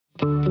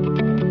Hi,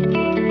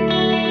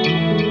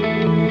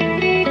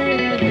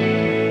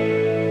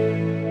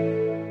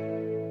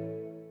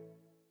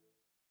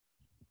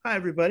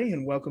 everybody,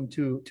 and welcome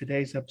to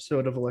today's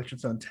episode of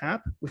Elections on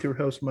Tap with your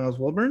host, Miles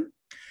Wilburn.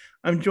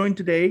 I'm joined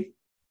today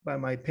by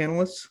my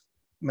panelists,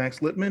 Max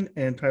Littman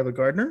and Tyler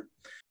Gardner.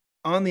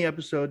 On the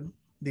episode,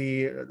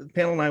 the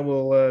panel and I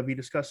will be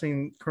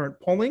discussing current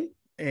polling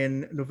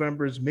in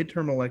November's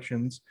midterm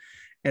elections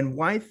and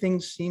why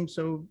things seem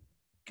so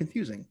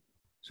confusing.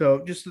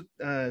 So just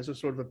as a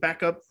sort of a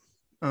backup,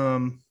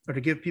 or to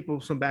give people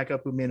some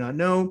backup who may not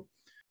know,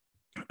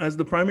 as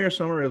the primary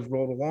summer has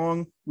rolled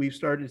along, we've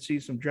started to see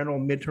some general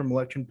midterm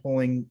election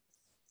polling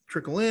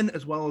trickle in,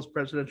 as well as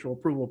presidential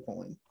approval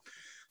polling.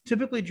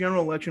 Typically,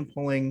 general election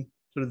polling,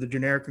 sort of the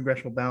generic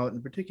congressional ballot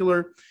in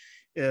particular,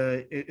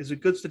 is a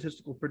good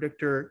statistical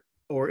predictor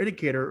or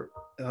indicator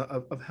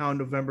of how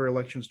November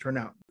elections turn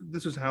out.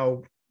 This is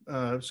how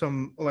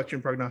some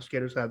election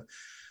prognosticators have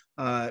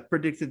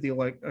predicted the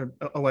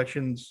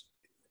elections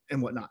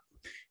and whatnot.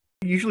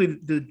 Usually,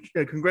 the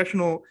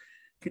congressional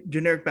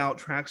generic ballot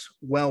tracks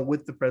well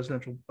with the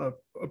presidential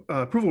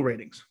approval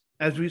ratings.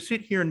 As we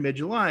sit here in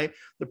mid-July,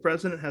 the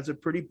president has a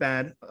pretty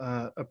bad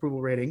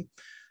approval rating.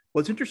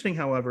 What's interesting,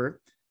 however,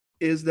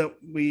 is that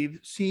we've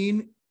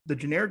seen the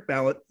generic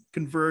ballot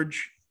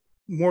converge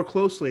more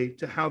closely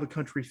to how the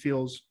country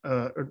feels,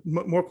 or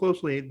more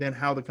closely than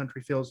how the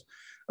country feels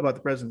about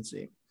the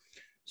presidency.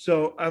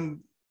 So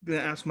I'm going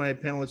to ask my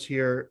panelists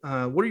here,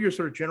 what are your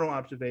sort of general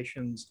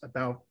observations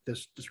about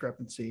this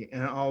discrepancy?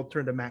 And I'll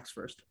turn to Max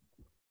first.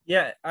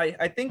 Yeah,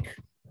 I think,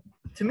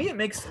 to me, it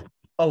makes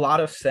a lot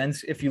of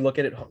sense if you look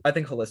at it, I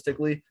think,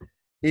 holistically.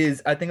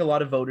 I think a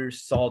lot of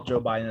voters saw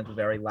Joe Biden as the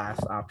very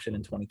last option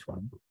in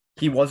 2020.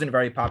 He wasn't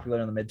very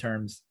popular in the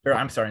midterms,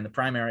 in the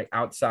primary,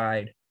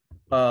 outside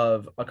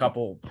of a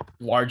couple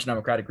large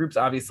Democratic groups.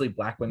 Obviously,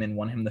 Black women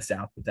won him the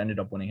South, which ended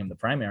up winning him the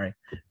primary.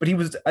 But he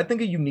was, I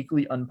think, a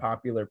uniquely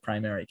unpopular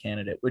primary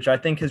candidate, which I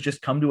think has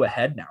just come to a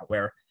head now,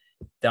 where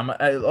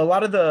a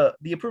lot of the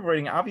approval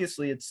rating,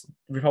 obviously, it's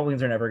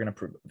Republicans are never going to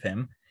approve of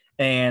him.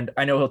 And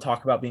I know he'll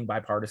talk about being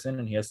bipartisan,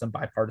 and he has some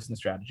bipartisan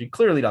strategy.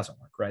 Clearly doesn't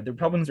work, right? The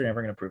Republicans are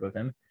never going to approve of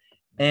him.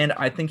 And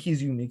I think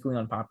he's uniquely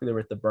unpopular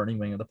with the Bernie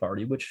wing of the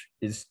party, which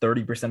is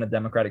 30% of the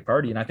Democratic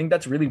Party. And I think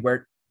that's really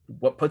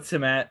what puts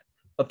him at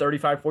a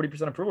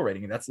 35-40% approval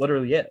rating. And that's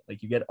literally it.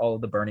 Like, you get all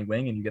of the Bernie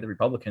wing and you get the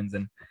Republicans,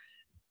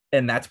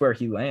 and that's where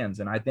he lands.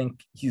 And I think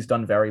he's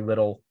done very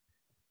little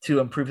to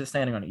improve his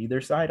standing on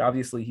either side.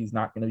 Obviously, he's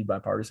not going to be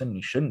bipartisan, and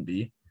he shouldn't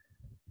be.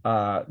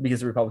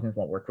 Because the Republicans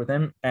won't work with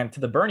him. And to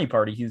the Bernie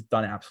party, he's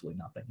done absolutely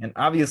nothing. And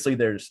obviously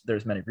there's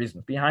many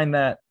reasons behind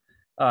that.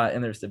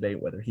 And there's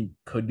debate whether he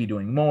could be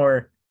doing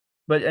more.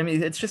 But I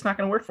mean, it's just not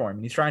going to work for him.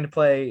 And he's trying to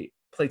play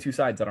two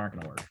sides that aren't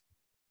going to work.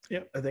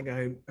 Yeah, I think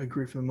I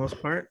agree for the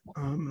most part.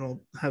 And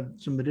I'll have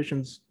some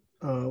additions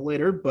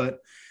later. But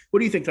what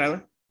do you think,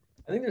 Tyler?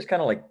 I think there's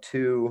kind of like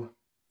two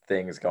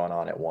things going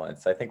on at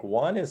once. I think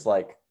one is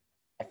like,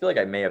 I feel like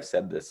I may have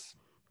said this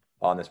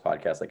on this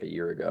podcast like a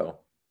year ago.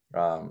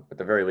 At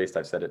the very least,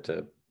 I've said it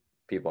to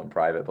people in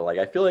private, but like,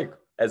 I feel like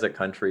as a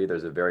country,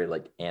 there's a very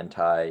like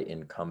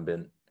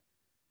anti-incumbent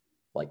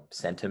like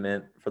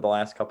sentiment for the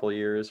last couple of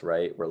years,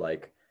 right? We're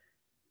like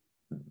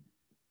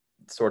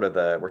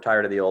we're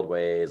tired of the old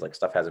ways, like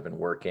stuff hasn't been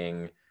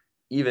working.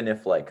 Even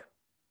if like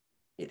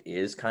it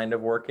is kind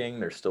of working,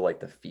 there's still like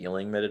the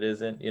feeling that it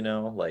isn't,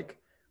 like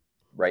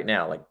right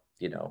now, like,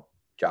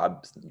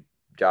 jobs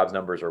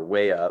numbers are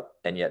way up.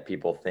 And yet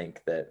people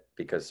think that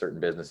because certain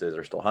businesses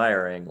are still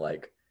hiring,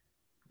 like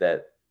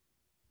that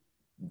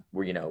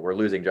we're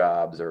losing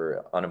jobs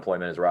or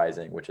unemployment is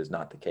rising, which is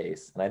not the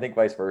case. And I think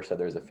vice versa,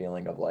 there's a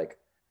feeling of like,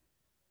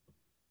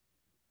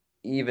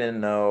 even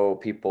though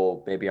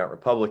people maybe aren't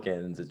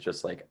Republicans, it's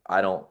just like,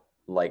 I don't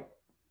like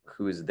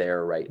who's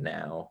there right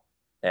now.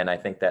 And I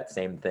think that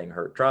same thing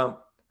hurt Trump.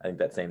 I think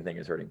that same thing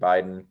is hurting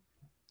Biden.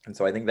 And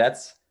so I think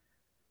that's,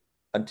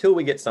 until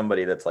we get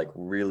somebody that's like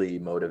really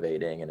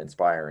motivating and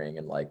inspiring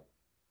and like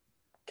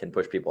can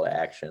push people to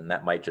action,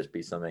 that might just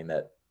be something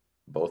that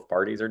both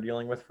parties are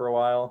dealing with for a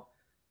while.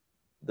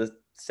 The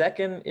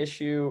second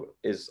issue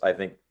is, I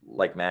think,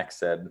 like Max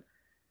said,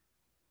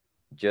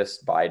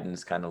 just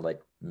Biden's kind of like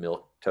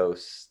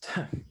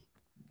milquetoast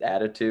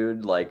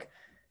attitude. Like,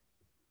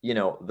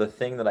 the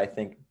thing that I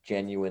think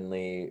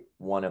genuinely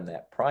won him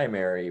that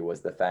primary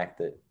was the fact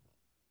that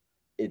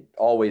it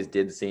always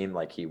did seem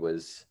like he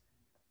was,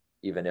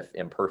 even if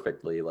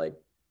imperfectly, like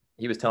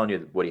he was telling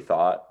you what he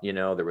thought,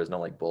 there was no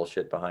like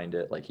bullshit behind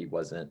it. Like he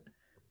wasn't,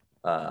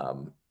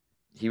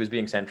 he was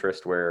being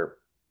centrist where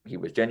he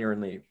was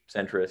genuinely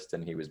centrist,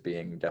 and he was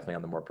being definitely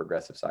on the more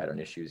progressive side on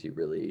issues he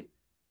really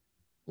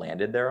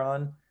landed there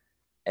on.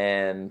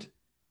 And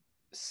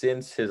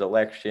since his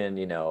election,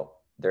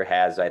 there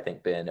has, I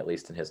think, been, at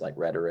least in his like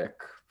rhetoric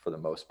for the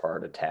most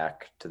part,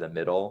 attack to the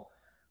middle,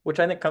 which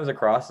I think comes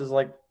across as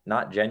like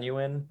not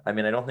genuine. I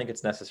mean, I don't think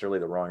it's necessarily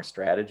the wrong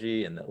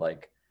strategy, and that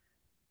like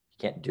he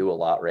can't do a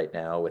lot right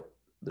now with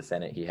the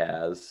Senate he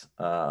has.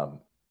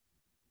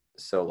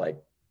 So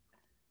like,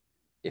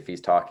 if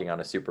he's talking on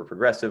a super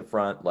progressive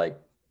front, like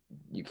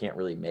you can't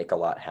really make a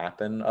lot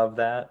happen of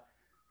that.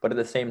 But at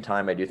the same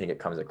time, I do think it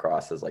comes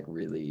across as like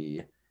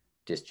really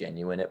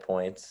disgenuine at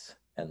points,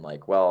 and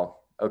like,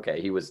 well, okay,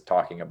 he was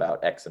talking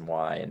about X and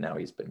Y and now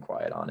he's been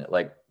quiet on it.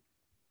 Like,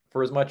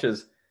 for as much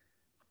as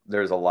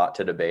there's a lot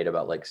to debate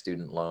about like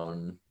student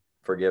loan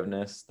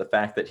forgiveness, the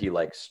fact that he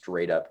like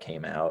straight up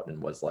came out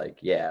and was like,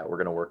 yeah, we're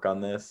going to work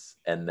on this,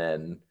 and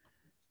then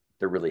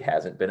there really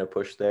hasn't been a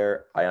push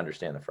there, I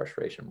understand the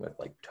frustration with,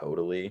 like,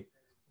 totally.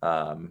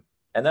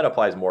 And that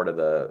applies more to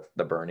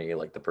the Bernie,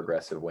 like the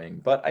progressive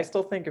wing. But I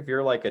still think if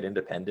you're like an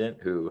independent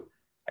who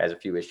has a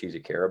few issues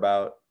you care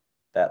about,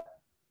 that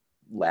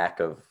lack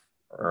of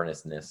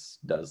earnestness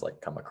does like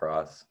come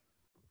across.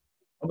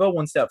 I'll go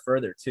one step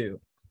further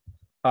too.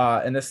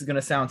 And this is going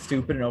to sound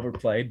stupid and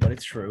overplayed, but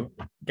it's true.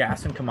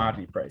 Gas and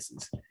commodity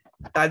prices.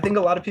 I think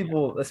a lot of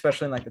people,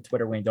 especially in like the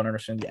Twitter wing, don't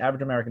understand the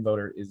average American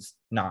voter is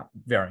not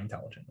very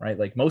intelligent, right?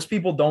 Like most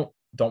people don't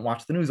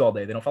watch the news all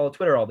day. They don't follow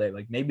Twitter all day.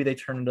 Like maybe they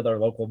turn into their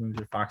local news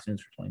or Fox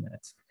News for 20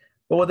 minutes.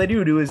 But what they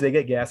do is they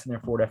get gas in their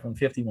Ford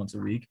F-150 once a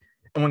week.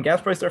 And when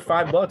gas prices are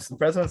 $5, the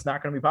president's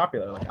not going to be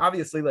popular. Like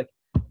obviously, like,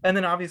 and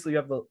then obviously you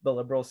have the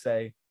liberals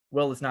say,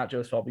 well, it's not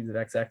Joe's fault because of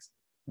XX,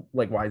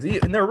 like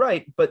YZ. And they're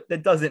right, but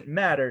that doesn't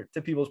matter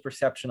to people's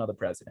perception of the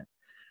president.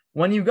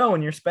 When you go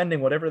and you're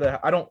spending whatever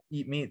I don't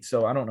eat meat,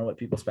 so I don't know what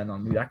people spend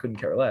on meat. I couldn't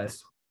care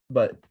less.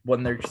 But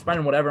when they're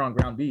spending whatever on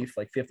ground beef,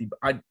 like 50,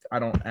 I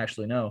don't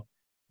actually know.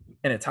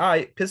 And it's high,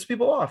 it pisses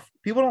people off.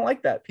 People don't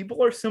like that.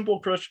 People are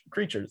simple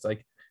creatures.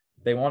 Like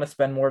they want to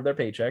spend more of their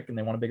paycheck and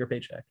they want a bigger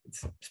paycheck.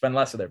 It's spend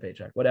less of their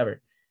paycheck,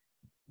 whatever.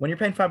 When you're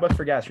paying $5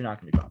 for gas, you're not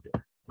going to be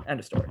popular. End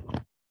of story.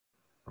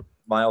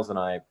 Miles and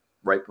I,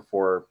 right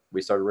before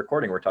we started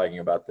recording, we're talking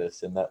about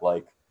this, in that,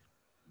 like,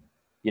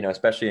 you know,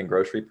 especially in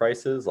grocery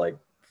prices, like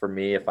for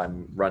me, if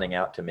I'm running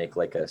out to make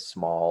like a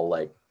small,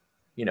 like,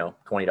 you know,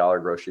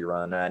 $20 grocery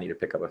run, I need to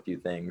pick up a few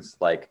things.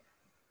 Like,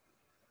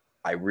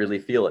 I really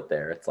feel it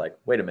there. It's like,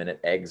 wait a minute,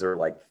 eggs are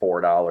like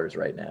 $4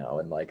 right now.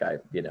 And like,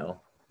 you know,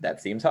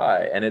 that seems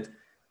high. And it's,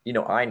 you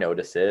know, I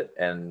notice it,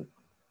 and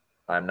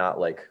I'm not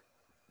like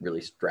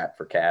really strapped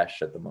for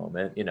cash at the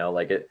moment, you know,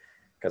 like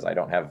because I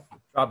don't have.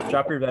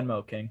 Drop your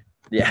Venmo, King.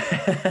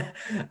 Yeah.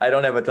 I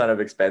don't have a ton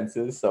of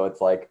expenses. So it's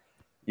like,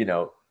 you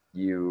know,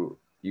 you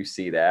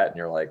see that and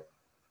you're like,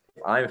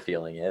 I'm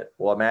feeling it.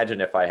 Well,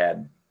 imagine if I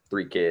had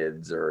 3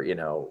 kids, or, you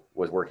know,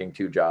 was working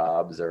 2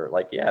 jobs, or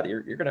like, yeah,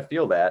 you're going to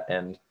feel that.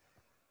 And,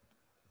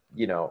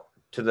 you know,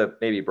 to the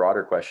maybe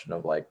broader question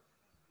of like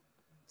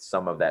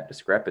some of that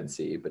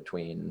discrepancy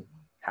between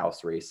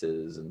House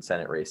races and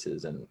Senate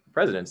races and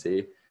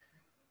presidency,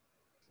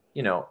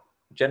 you know,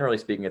 generally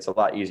speaking, it's a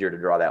lot easier to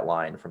draw that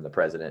line from the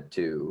president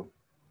to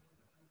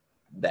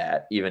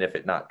that, even if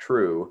it's not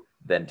true,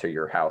 than to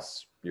your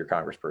House, your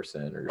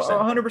congressperson, or your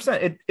senator.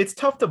 100%. It's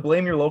tough to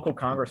blame your local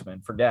congressman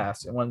for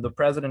gas, and when the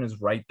president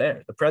is right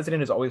there. The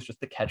president is always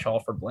just the catch-all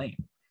for blame.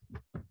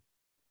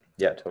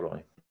 Yeah,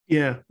 totally.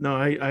 Yeah, no,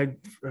 I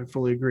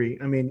fully agree.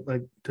 I mean,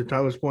 like to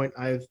Tyler's point,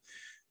 like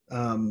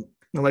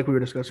we were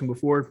discussing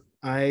before,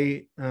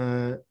 you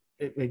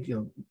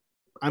know,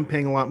 I'm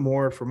paying a lot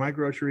more for my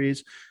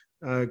groceries.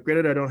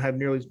 Granted, I don't have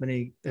nearly as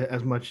many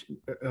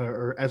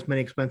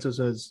expenses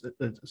as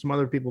some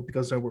other people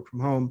because I work from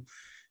home.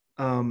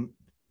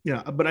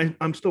 Yeah, but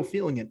I'm still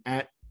feeling it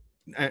at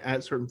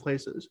certain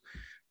places.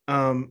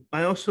 I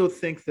also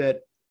think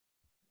that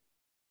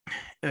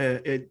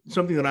it's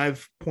something that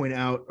I've pointed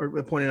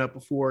out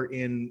before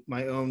in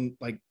my own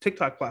like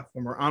TikTok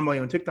platform, or on my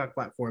own TikTok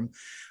platform,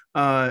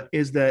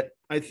 is that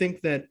I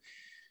think that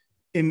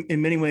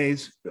in many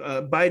ways,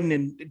 Biden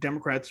and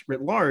Democrats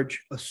writ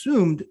large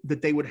assumed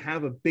that they would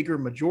have a bigger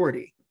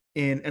majority.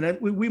 And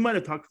we might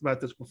have talked about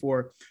this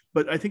before,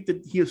 but I think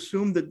that he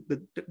assumed that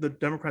the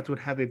Democrats would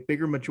have a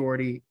bigger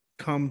majority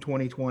come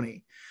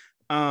 2020.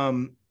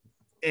 And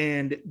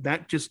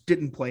that just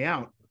didn't play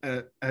out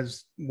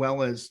as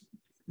well as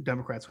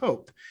Democrats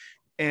hoped.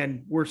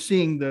 And we're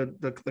seeing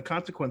the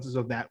consequences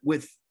of that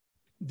with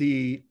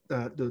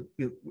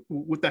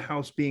with the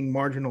House being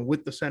marginal,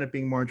 with the Senate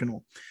being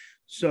marginal.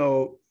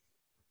 So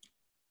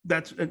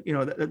that's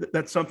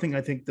that's something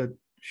I think that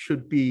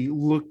should be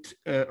looked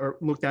at, or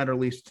at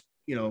least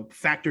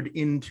factored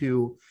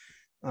into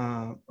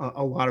a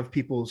lot of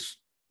people's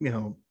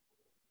a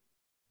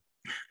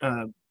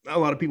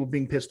lot of people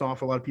being pissed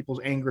off, a lot of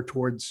people's anger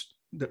towards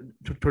the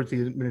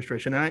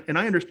administration, and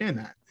I understand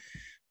that.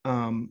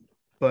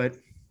 But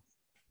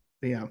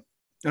yeah, I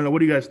don't know. What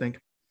do you guys think?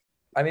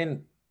 I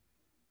mean,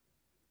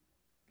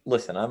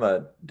 listen, I'm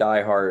a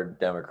diehard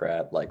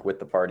Democrat, like with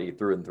the party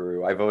through and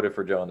through. I voted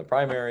for Joe in the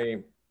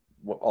primary,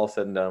 all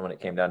said and done when it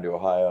came down to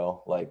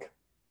Ohio. Like,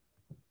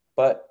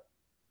 but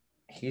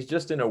he's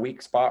just in a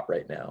weak spot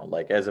right now.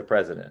 Like as a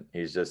president,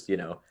 he's just,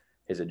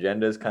 his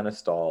agenda is kind of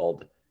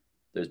stalled.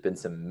 There's been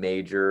some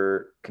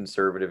major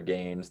conservative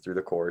gains through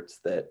the courts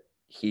that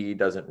he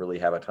doesn't really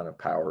have a ton of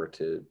power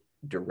to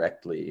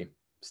directly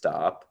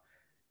stop.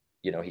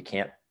 He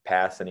can't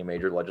pass any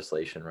major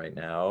legislation right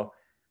now.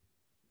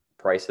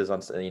 Prices on,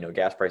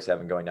 gas prices have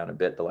been going down a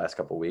bit the last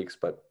couple of weeks,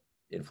 but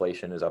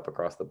inflation is up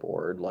across the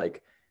board.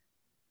 Like,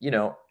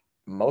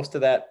 most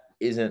of that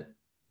isn't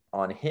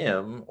on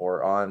him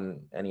or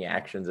on any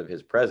actions of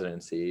his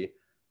presidency,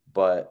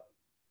 but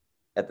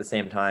at the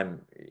same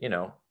time,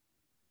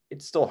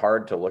 it's still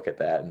hard to look at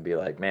that and be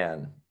like,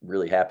 man,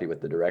 really happy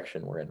with the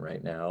direction we're in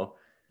right now.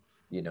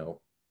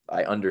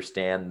 I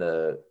understand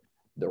the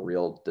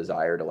real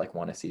desire to like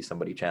want to see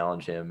somebody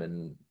challenge him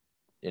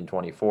in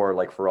 24,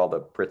 like for all the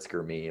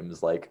Pritzker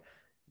memes, like,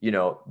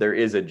 there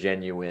is a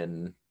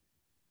genuine,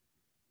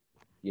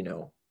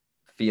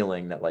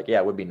 feeling that like, yeah,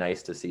 it would be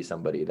nice to see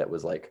somebody that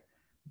was like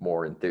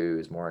more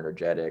enthused, more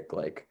energetic,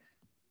 like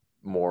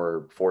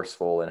more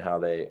forceful in how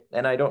they,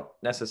 and I don't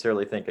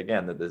necessarily think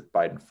again that this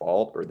Biden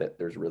fault or that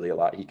there's really a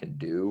lot he can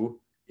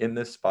do in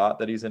this spot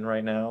that he's in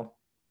right now,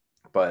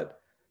 but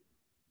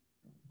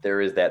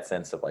there is that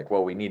sense of like,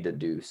 well, we need to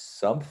do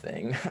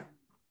something.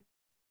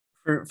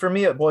 For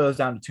me, it boils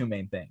down to two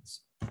main things.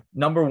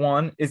 Number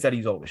one is that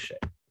he's old as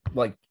shit.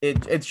 Like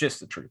it's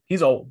just the truth.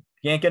 He's old.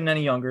 He ain't getting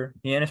any younger.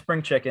 He ain't a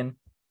spring chicken.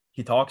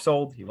 He talks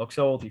old. He looks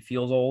old. He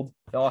feels old.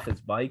 Fell off his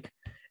bike.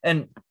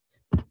 And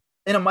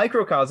in a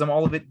microcosm,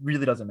 all of it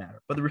really doesn't matter.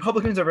 But the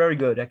Republicans are very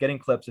good at getting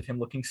clips of him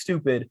looking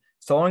stupid,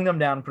 slowing them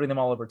down, putting them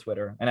all over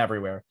Twitter and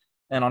everywhere,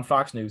 and on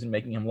Fox News, and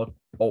making him look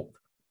old.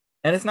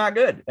 And it's not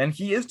good. And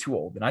he is too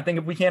old. And I think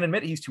if we can't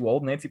admit he's too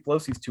old, Nancy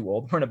Pelosi's too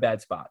old, we're in a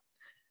bad spot.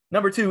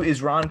 Number two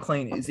is Ron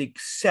Klain is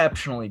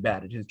exceptionally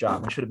bad at his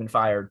job and should have been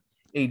fired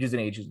ages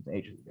and ages and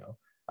ages ago.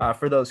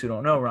 For those who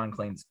don't know, Ron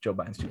Klain's Joe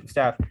Biden's chief of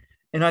staff.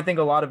 And I think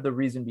a lot of the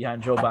reason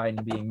behind Joe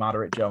Biden being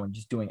moderate Joe and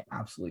just doing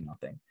absolutely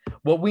nothing.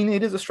 What we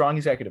need is a strong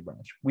executive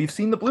branch. We've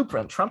seen the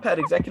blueprint. Trump had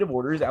executive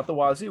orders out the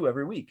wazoo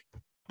every week.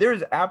 There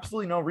is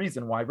absolutely no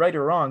reason why, right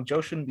or wrong,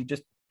 Joe shouldn't be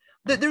just,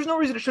 there's no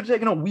reason it should have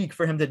taken a week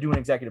for him to do an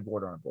executive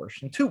order on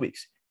abortion. 2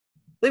 weeks.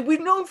 Like, we've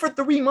known for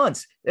 3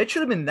 months. It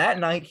should have been that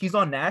night. He's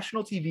on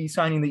national TV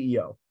signing the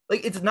EO.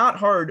 Like, it's not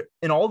hard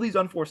in all these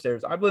unforced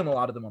errors. I blame a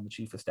lot of them on the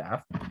chief of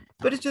staff,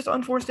 but it's just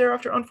unforced error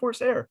after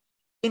unforced error.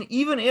 And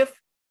even if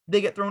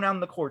they get thrown out in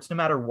the courts, no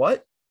matter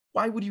what,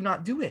 why would you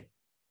not do it?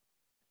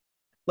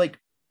 Like,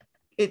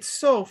 it's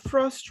so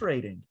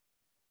frustrating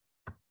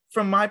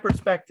from my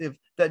perspective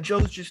that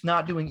Joe's just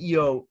not doing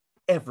EO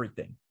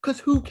everything. Because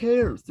who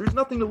cares? There's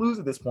nothing to lose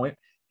at this point.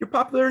 Your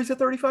popularity's at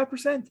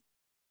 35%.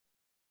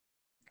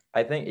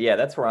 I think, yeah,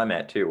 that's where I'm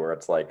at too, where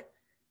it's like,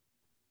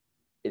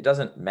 it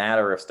doesn't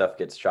matter if stuff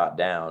gets shot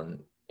down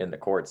in the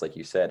courts, like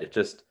you said. It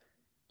just,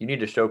 you need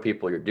to show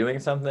people you're doing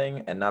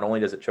something. And not only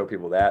does it show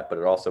people that, but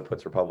it also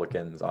puts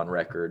Republicans on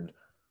record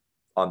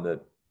on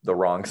the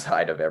wrong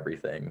side of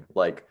everything.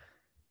 Like,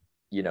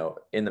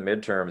 in the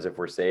midterms, if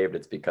we're saved,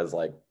 it's because,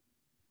 like,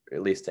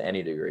 at least to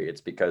any degree,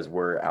 it's because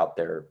we're out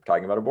there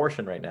talking about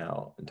abortion right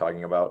now and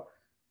talking about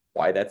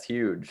why that's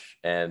huge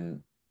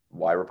and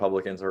why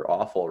Republicans are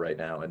awful right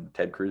now. And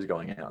Ted Cruz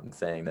going out and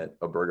saying that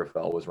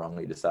Obergefell was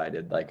wrongly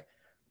decided. Like,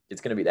 it's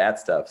going to be that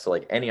stuff. So,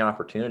 like, any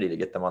opportunity to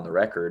get them on the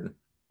record,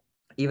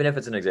 even if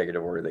it's an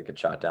executive order that gets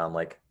shot down,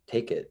 like,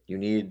 take it. You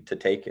need to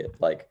take it.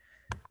 Like,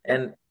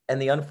 and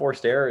the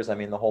unforced errors, I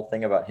mean, the whole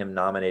thing about him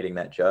nominating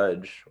that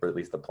judge, or at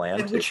least the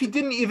plan, which he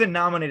didn't even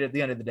nominate at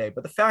the end of the day,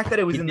 but the fact that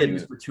it was in the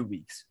news for 2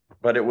 weeks.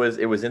 But it was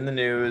in the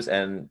news,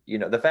 and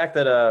the fact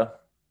that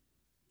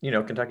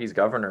Kentucky's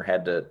governor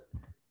had to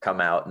come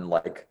out and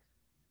like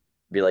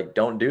be like,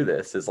 don't do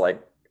this, is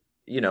like,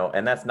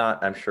 and that's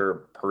not, I'm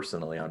sure,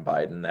 personally on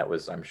Biden. That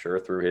was, I'm sure,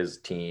 through his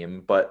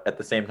team. But at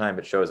the same time,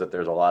 it shows that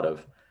there's a lot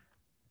of,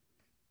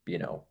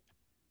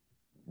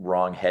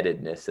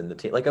 wrong-headedness in the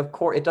team. Like, of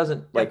course, it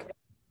doesn't, like,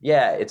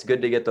 yeah, it's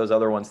good to get those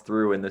other ones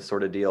through in this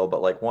sort of deal.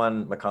 But, like,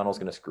 one, McConnell's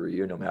going to screw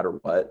you no matter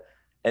what.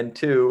 And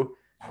two,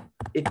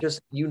 it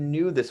just, you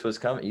knew this was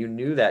coming. You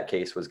knew that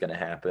case was going to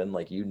happen.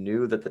 Like, you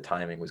knew that the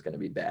timing was going to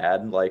be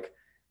bad. Like,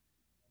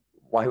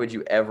 why would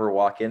you ever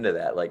walk into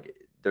that? Like,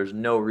 there's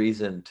no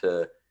reason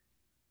to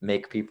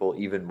make people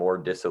even more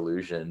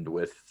disillusioned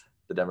with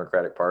the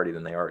Democratic Party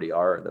than they already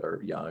are, that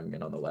are young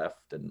and on the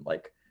left. And,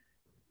 like,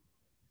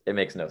 it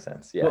makes no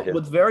sense. Yeah.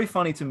 What's very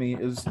funny to me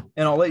is,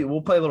 and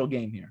we'll play a little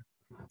game here.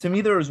 To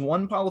me, there is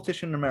one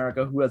politician in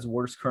America who has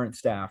worse current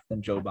staff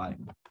than Joe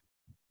Biden.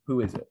 Who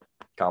is it?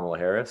 Kamala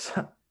Harris.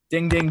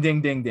 Ding, ding,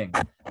 ding, ding, ding.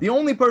 The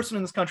only person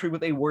in this country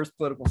with a worse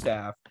political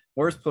staff,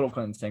 worse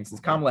political instincts, is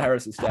Kamala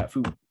Harris's staff,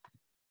 who,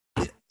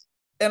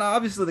 and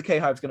obviously the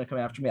K-Hive's going to come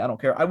after me. I don't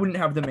care. I wouldn't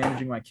have them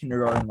managing my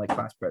kindergarten like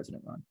class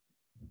president run.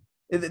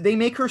 They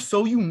make her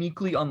so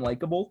uniquely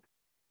unlikable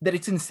that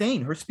it's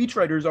insane. Her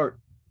speechwriters are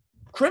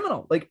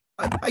criminal. Like,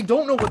 I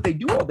don't know what they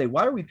do all day.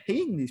 Why are we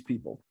paying these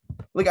people?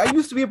 Like, I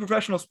used to be a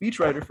professional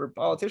speechwriter for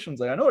politicians.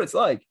 Like, I know what it's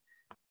like.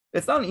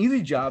 It's not an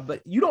easy job,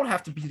 but you don't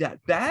have to be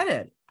that bad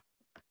at it.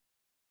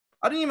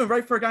 I didn't even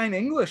write for a guy in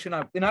English, and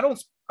I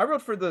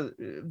wrote for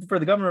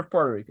the governor of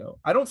Puerto Rico.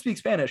 I don't speak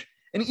Spanish,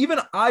 and even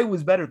I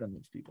was better than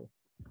these people.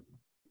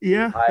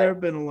 Yeah, there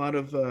have been a lot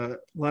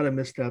of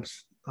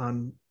missteps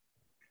on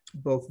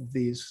both of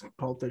these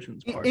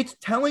politicians' parts. It's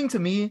telling to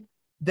me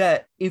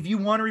that if you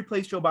want to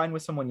replace Joe Biden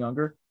with someone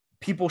younger,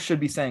 people should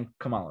be saying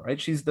Kamala,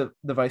 right? She's the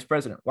vice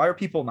president. Why are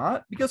people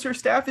not? Because her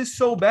staff is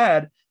so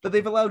bad that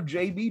they've allowed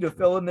JB to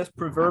fill in this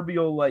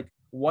proverbial, like,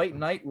 white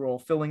knight role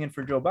filling in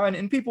for Joe Biden.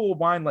 And people will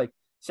whine like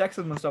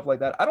sexism and stuff like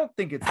that. I don't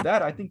think it's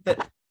that. I think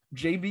that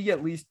JB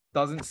at least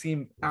doesn't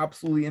seem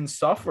absolutely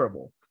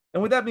insufferable.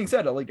 And with that being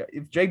said, like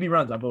if JB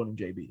runs, I'm voting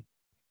JB.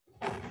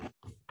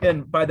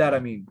 And by that I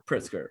mean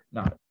Pritzker,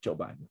 not Joe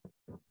Biden.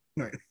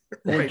 Right.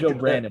 Or Right. Joe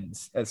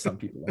Brandon's, as some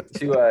people like to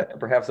say. To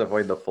perhaps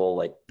avoid the full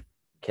like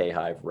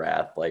K-Hive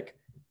wrath, like,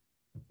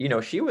 you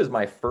know, she was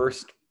my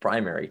first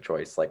primary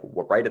choice, like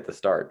right at the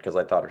start, because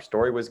I thought her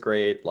story was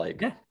great.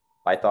 Like, Yeah.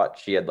 I thought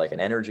she had like an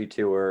energy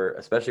to her,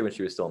 especially when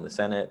she was still in the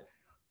Senate.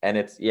 And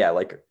it's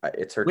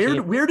it's her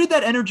team. Where did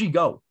that energy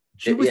go?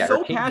 She was Her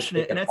so team has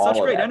passionate taken and had all such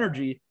of great that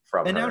energy.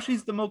 from And her. now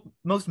she's the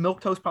most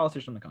milquetoast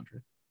politician in the country.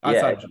 Yeah.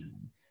 Outside of Jim.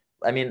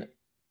 I mean,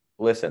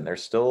 listen,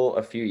 there's still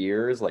a few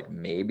years, like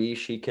maybe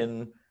she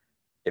can,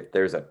 if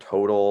there's a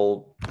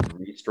total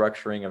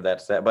restructuring of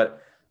that set,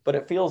 but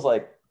it feels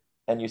like,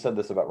 and you said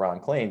this about Ron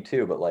Klain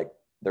too, but like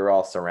they're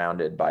all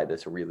surrounded by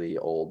this really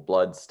old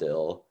blood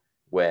still,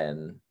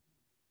 when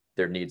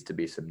there needs to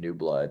be some new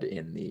blood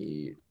in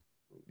the,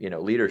 you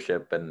know,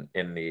 leadership and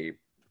in the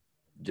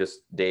just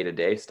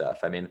day-to-day stuff.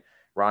 I mean,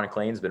 Ron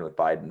Klain's been with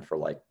Biden for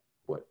like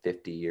what,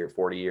 50 years,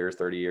 40 years,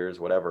 30 years,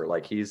 whatever.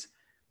 Like he's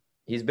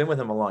been with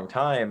him a long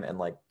time, and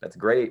like that's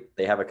great.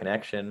 They have a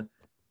connection.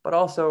 But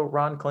also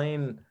Ron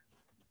Klain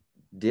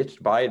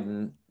ditched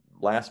Biden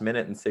last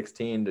minute in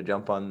 2016 to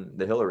jump on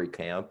the Hillary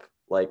camp.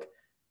 Like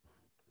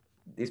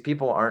these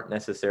people aren't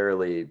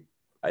necessarily,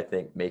 I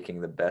think,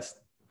 making the best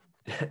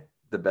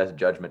the best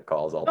judgment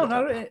calls all the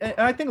time. And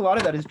I think a lot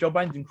of that is Joe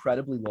Biden's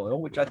incredibly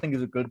loyal, which I think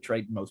is a good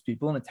trait in most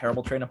people and a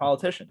terrible trait in a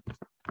politician.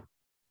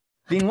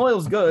 Being loyal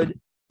is good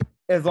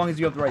as long as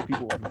you have the right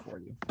people working for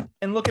you.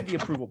 And look at the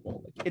approval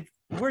poll. Like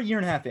we're a year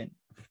and a half in.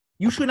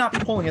 You should not be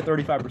polling at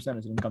 35%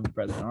 as an incumbent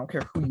president. I don't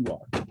care who you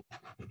are.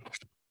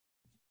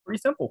 Pretty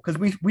simple, because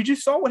we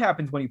just saw what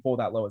happens when you poll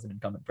that low as an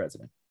incumbent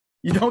president.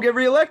 You don't get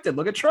reelected.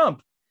 Look at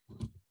Trump.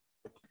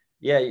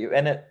 Yeah,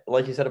 and it,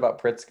 like you said about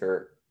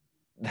Pritzker,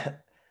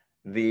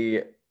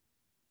 the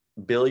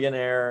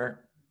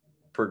billionaire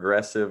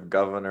progressive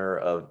governor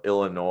of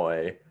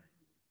Illinois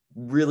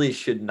really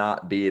should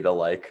not be the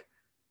like,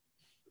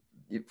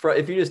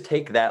 if you just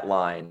take that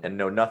line and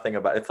know nothing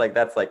about it's like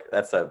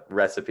that's a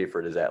recipe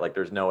for disaster. Like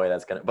there's no way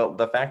that's gonna, but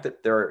the fact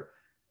that there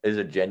is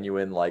a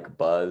genuine like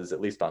buzz, at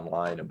least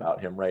online,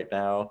 about him right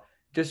now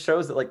just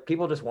shows that like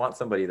people just want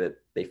somebody that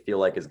they feel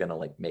like is gonna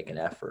like make an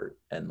effort.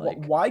 And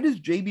like, why does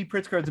JB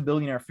Pritzker as a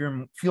billionaire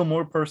feel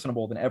more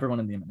personable than everyone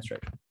in the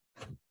administration?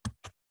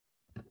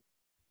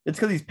 It's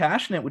because he's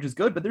passionate, which is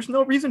good, but there's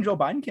no reason Joe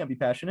Biden can't be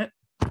passionate.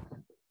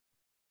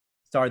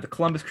 Sorry, the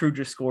Columbus Crew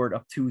just scored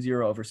up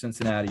 2-0 over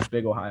Cincinnati.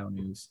 Big Ohio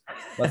news.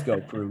 Let's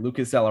go, Crew.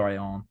 Lucas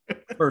Zelarayon,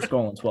 first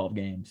goal in 12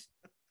 games.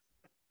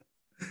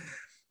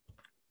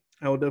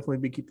 I will definitely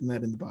be keeping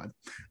that in the pod.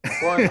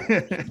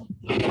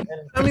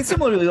 I mean,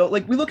 similarly, though,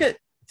 like we look at,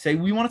 say,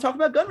 we want to talk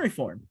about gun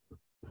reform.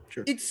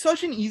 Sure. It's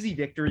such an easy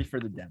victory for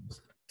the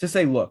Dems to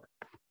say, look,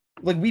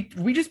 like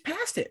we just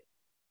passed it.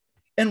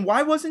 And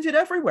why wasn't it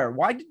everywhere?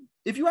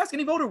 If you ask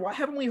any voter, why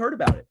haven't we heard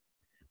about it?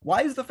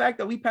 Why is the fact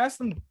that we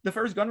passed the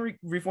first gun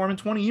reform in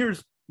 20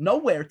 years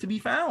nowhere to be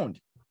found?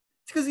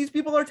 It's because these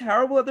people are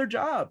terrible at their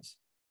jobs.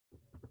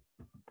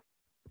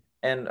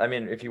 And I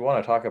mean, if you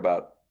want to talk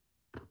about,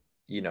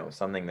 you know,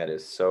 something that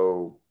is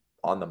so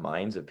on the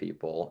minds of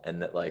people,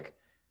 and that like,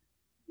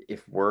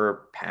 if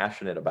we're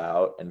passionate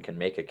about and can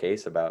make a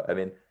case about, I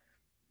mean,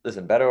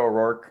 listen, Beto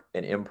O'Rourke,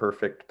 an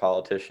imperfect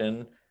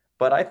politician,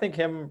 but I think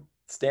him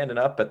standing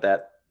up at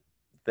that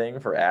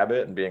thing for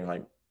Abbott and being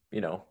like, you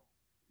know,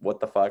 what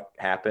the fuck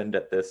happened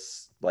at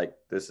this, like,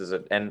 this is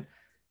and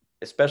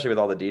especially with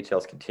all the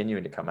details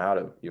continuing to come out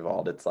of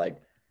Uvalde, it's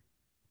like,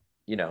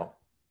 you know,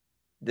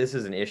 this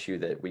is an issue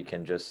that we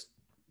can just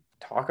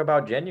talk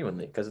about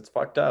genuinely, because it's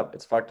fucked up.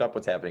 It's fucked up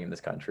what's happening in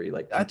this country.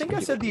 Like, I think I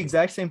said the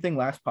exact same thing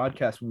last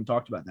podcast when we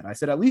talked about that. I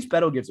said, at least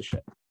Beto gives a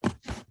shit.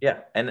 Yeah.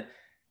 And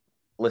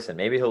listen,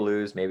 maybe he'll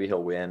lose, maybe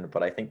he'll win,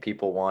 but I think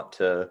people want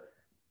to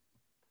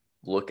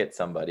look at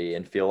somebody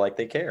and feel like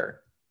they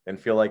care, and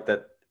feel like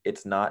that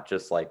it's not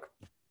just like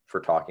for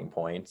talking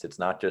points. It's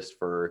not just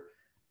for,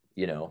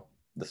 you know,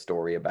 the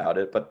story about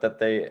it, but that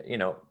they, you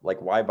know,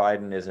 like why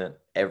Biden isn't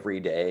every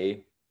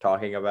day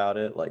talking about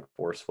it, like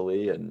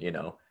forcefully, and, you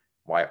know,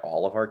 why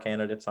all of our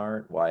candidates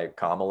aren't, why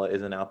Kamala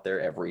isn't out there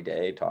every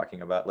day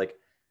talking about, like,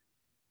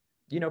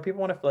 you know,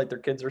 people want to feel like their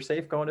kids are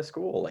safe going to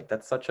school. Like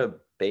that's such a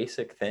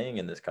basic thing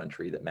in this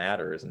country that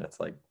matters. And it's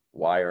like,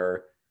 why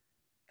are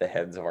the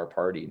heads of our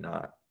party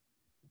not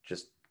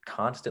just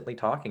constantly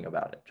talking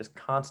about it, just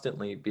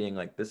constantly being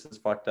like, this is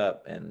fucked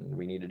up and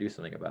we need to do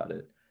something about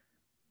it?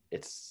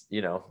 It's,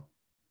 you know,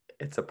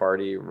 it's a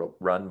party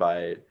run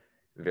by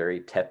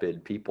very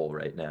tepid people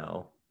right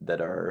now that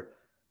are,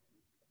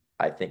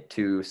 I think,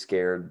 too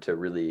scared to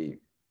really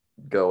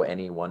go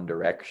any one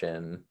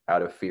direction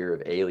out of fear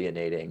of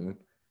alienating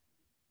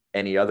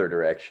any other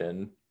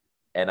direction.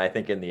 And I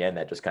think in the end,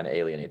 that just kind of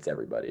alienates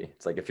everybody.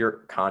 It's like, if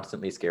you're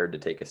constantly scared to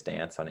take a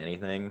stance on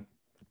anything,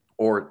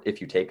 or if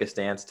you take a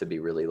stance to be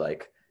really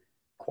like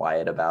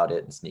quiet about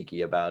it and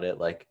sneaky about it,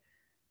 like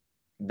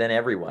then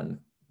everyone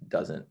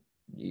doesn't.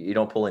 You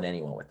don't pull in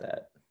anyone with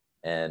that.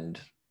 And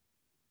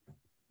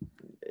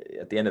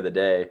at the end of the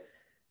day,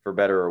 for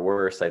better or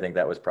worse, I think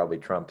that was probably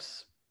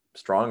Trump's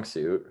strong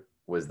suit,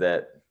 was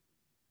that,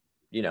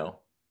 you know,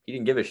 he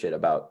didn't give a shit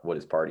about what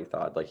his party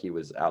thought. Like, he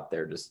was out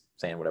there just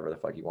saying whatever the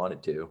fuck he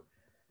wanted to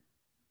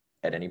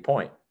at any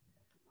point.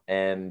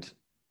 And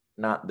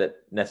not that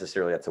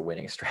necessarily that's a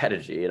winning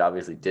strategy. It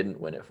obviously didn't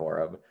win it for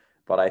him.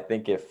 But I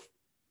think if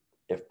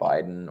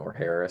Biden or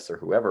Harris or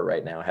whoever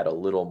right now had a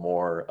little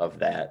more of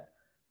that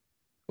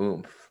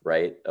oomph,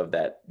 right, of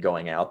that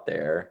going out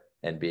there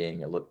and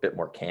being a little bit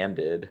more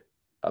candid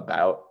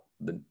about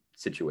the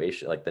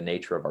situation, like the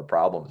nature of our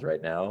problems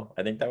right now,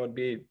 I think that would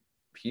be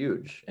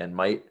huge and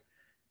might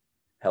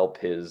help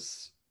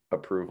his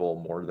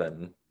approval more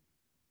than,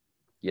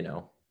 you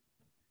know,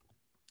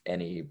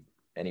 any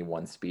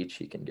one speech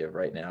he can give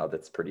right now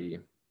that's pretty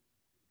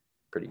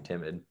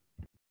timid.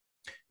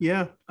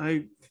 Yeah,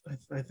 I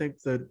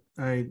think that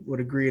I would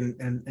agree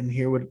and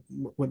hear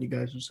what you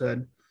guys have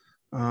said.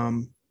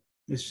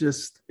 It's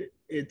just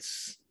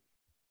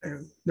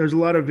there's a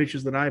lot of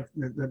issues that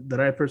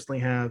I personally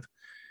have,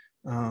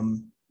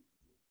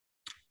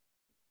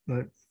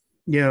 but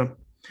yeah,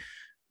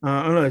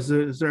 I don't know.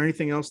 Is there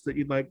anything else that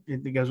you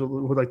guys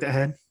would like to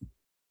add?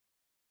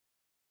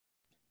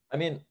 I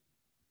mean,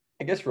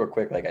 I guess real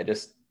quick, like,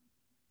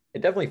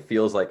 it definitely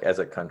feels like as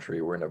a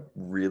country we're in a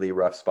really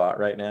rough spot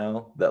right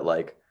now, that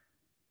like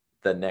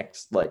the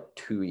next like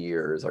 2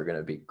 years are going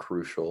to be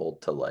crucial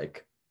to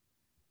like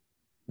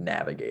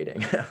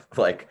navigating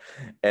like,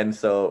 and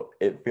so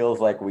it feels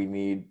like we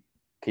need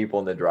people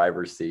in the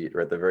driver's seat,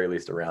 or at the very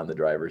least around the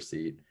driver's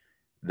seat,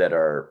 that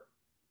are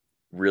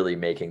really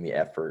making the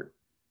effort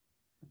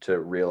to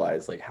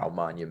realize like how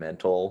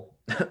monumental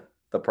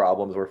the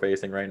problems we're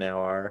facing right now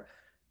are,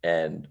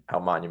 and how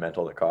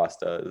monumental the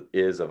cost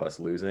is of us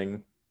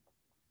losing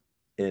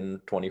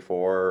in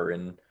 24 or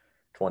in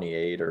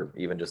 28, or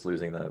even just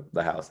losing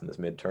the House in this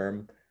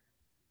midterm.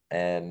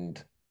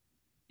 And,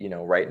 you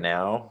know, right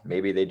now,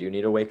 maybe they do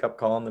need a wake-up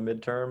call in the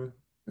midterm.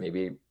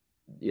 Maybe,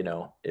 you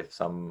know,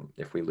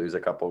 if we lose a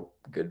couple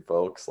good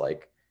folks,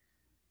 like,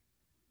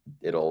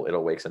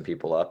 it'll wake some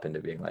people up into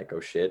being like,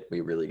 oh shit,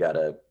 we really got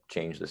to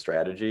change the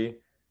strategy.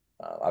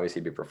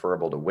 Obviously, it'd be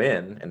preferable to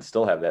win and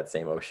still have that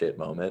same oh shit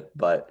moment,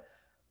 but,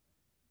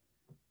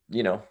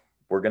 you know,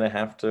 we're going to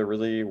have to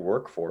really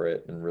work for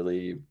it and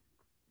really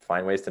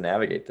find ways to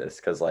navigate this,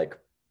 because like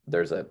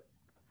there's a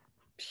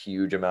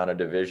huge amount of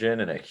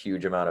division and a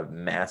huge amount of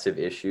massive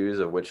issues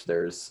of which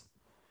there's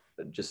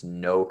just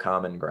no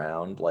common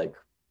ground. Like,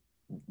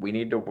 we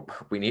need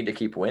to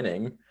keep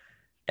winning,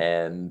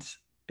 and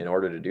in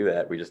order to do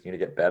that, we just need to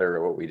get better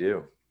at what we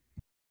do.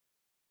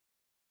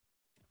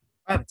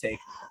 I have a take.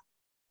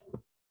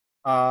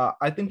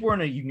 I think we're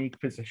in a unique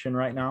position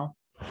right now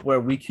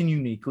where we can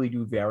uniquely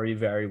do very,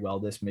 very well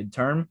this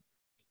midterm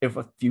if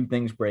a few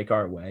things break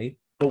our way,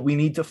 but we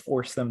need to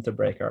force them to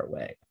break our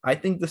way. I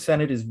think the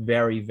Senate is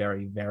very,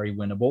 very, very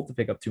winnable to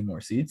pick up 2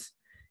 more seats.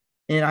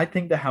 And I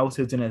think the House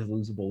isn't as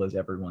losable as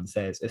everyone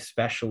says,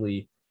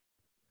 especially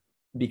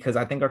because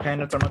I think our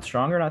candidates are much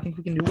stronger and I think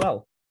we can do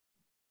well.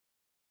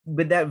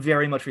 But that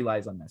very much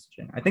relies on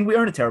messaging. I think we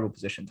are in a terrible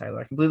position, Tyler.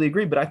 I completely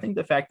agree. But I think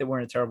the fact that we're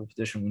in a terrible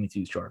position, we need to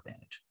use to our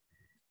advantage.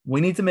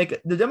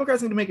 The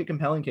Democrats need to make a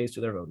compelling case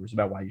to their voters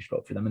about why you should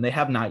vote for them. And they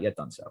have not yet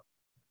done so.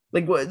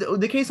 Like,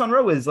 the case on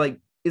Roe is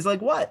like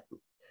what?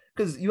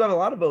 Because you have a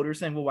lot of voters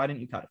saying, well, why didn't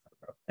you codify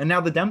Roe? And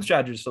now the Dem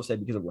strategists still say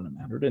because it wouldn't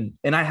have mattered.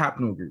 And I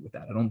happen to agree with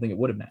that. I don't think it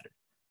would have mattered.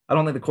 I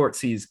don't think the court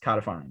sees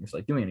codifying as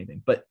like doing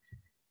anything. But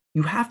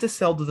you have to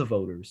sell to the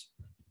voters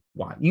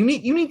why. You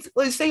need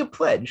let's say a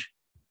pledge.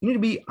 You need to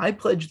be, I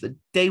pledge the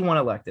day one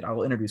elected, I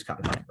will introduce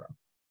codifying Roe.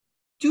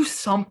 Do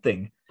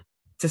something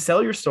to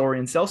sell your story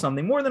and sell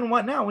something more than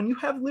what now when you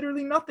have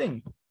literally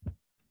nothing.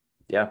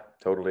 Yeah,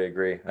 totally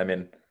agree. I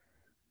mean,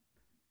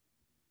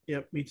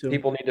 yep, me too.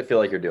 People need to feel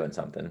like you're doing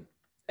something,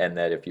 and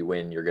that if you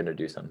win, you're going to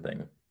do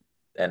something,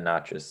 and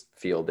not just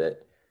feel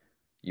that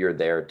you're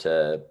there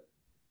to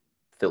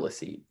fill a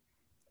seat.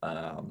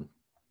 And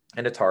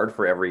it's hard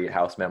for every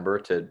House member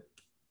to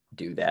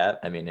do that.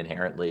 I mean,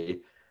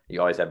 inherently, you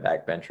always have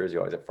backbenchers, you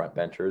always have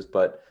frontbenchers,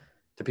 but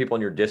to people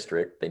in your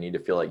district, they need to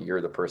feel like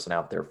you're the person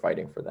out there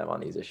fighting for them on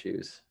these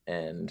issues.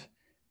 And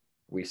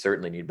we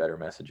certainly need better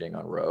messaging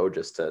on Roe,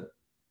 just to,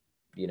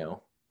 you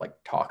know, like,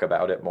 talk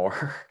about it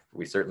more.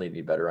 We certainly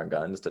need better on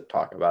guns, to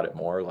talk about it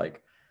more.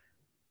 Like,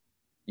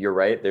 you're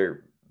right,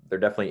 there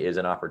definitely is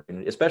an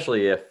opportunity,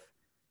 especially if,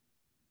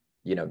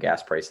 you know,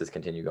 gas prices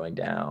continue going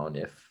down,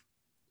 if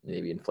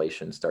maybe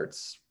inflation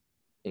starts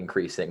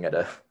increasing at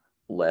a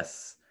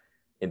less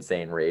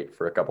insane rate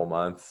for a couple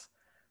months.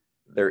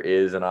 There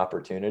is an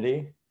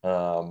opportunity.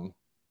 And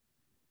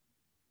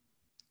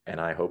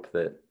I hope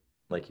that,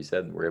 like you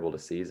said, we're able to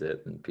seize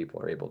it and people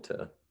are able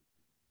to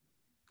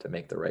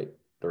make the right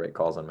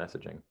calls on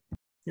messaging.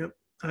 Yep,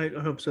 I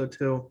hope so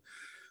too.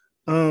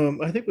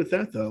 I think with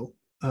that though,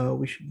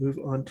 we should move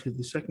on to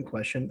the second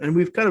question. And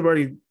we've kind of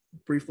already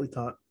briefly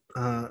talked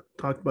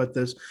about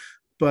this,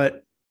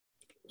 but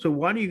So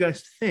why do you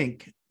guys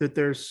think that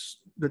there's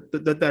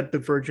that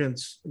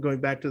divergence going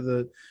back to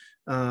the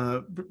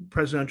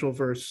presidential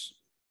versus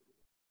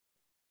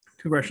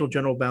congressional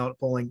general ballot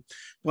polling?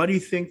 Why do you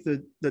think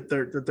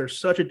that there's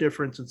such a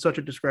difference and such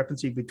a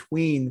discrepancy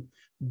between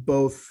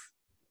both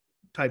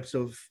types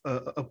of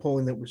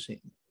polling that we're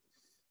seeing?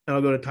 And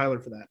I'll go to Tyler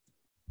for that.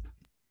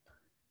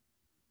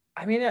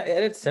 I mean, at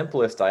its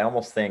simplest, I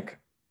almost think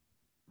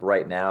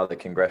right now the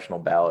congressional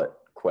ballot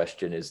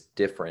question is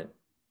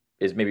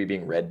maybe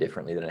being read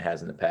differently than it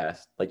has in the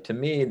past. Like, to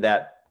me,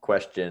 that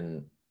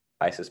question,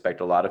 I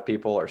suspect a lot of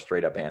people are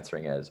straight up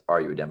answering as,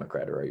 are you a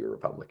Democrat or are you a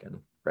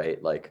Republican?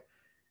 Right? Like,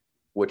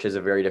 which is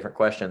a very different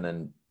question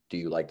than, do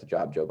you like the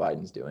job Joe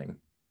Biden's doing?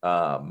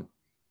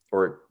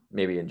 Or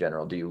maybe in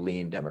general, do you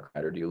lean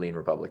Democrat or do you lean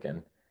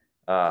Republican?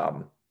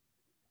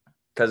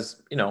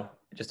 Because,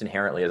 just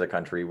inherently as a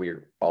country,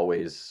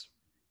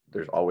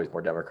 there's always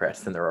more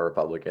Democrats than there are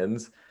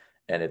Republicans.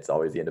 And it's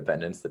always the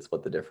independents that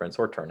split the difference,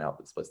 or turnout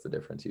that splits the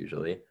difference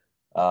usually.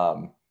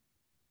 So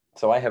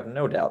I have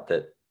no doubt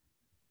that,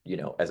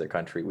 as a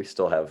country, we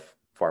still have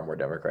far more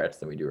Democrats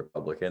than we do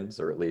Republicans,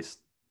 or at least,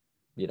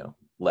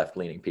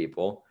 left-leaning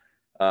people.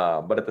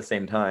 But at the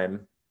same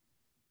time,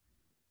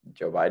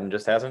 Joe Biden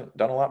just hasn't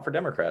done a lot for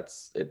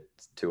Democrats.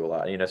 It's to a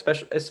lot,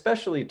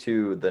 especially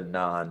to the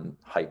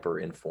non-hyper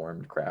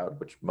informed crowd,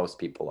 which most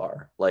people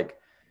are. Like,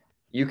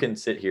 you can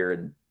sit here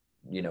and,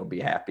 be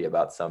happy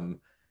about some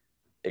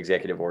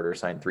executive order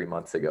signed 3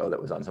 months ago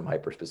that was on some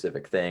hyper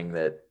specific thing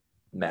that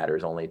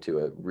matters only to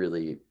a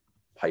really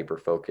hyper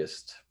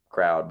focused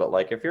crowd. But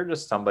like, if you're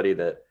just somebody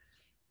that,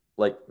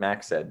 like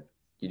Max said,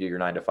 you do your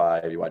 9 to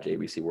 5, you watch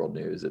ABC World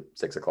News at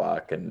 6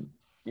 o'clock, and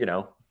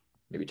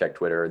maybe check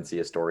Twitter and see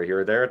a story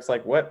here or there. It's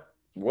like, what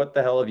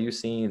the hell have you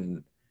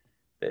seen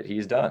that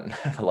he's done?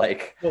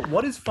 Like, well,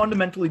 what has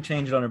fundamentally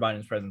changed under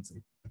Biden's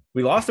presidency?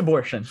 We lost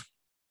abortion,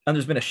 and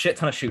there's been a shit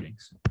ton of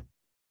shootings.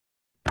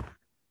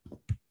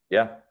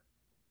 Yeah.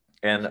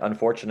 And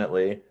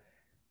unfortunately,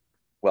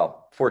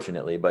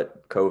 fortunately,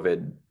 but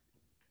COVID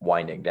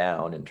winding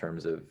down in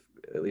terms of,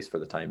 at least for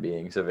the time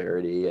being,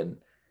 severity and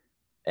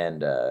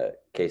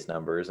case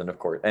numbers, and of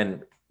course,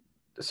 and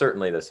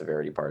certainly the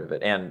severity part of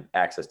it, and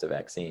access to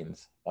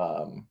vaccines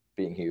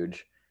being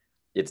huge.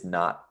 It's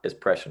not as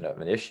prescient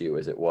of an issue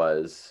as it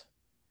was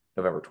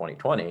November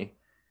 2020,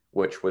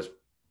 which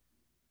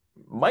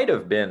might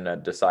have been a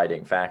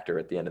deciding factor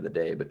at the end of the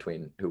day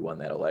between who won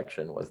that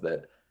election, was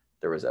that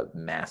there was a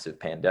massive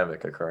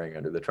pandemic occurring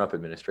under the Trump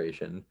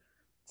administration.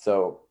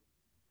 So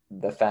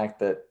the fact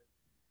that,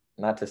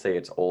 not to say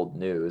it's old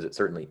news, it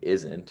certainly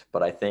isn't,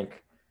 but I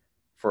think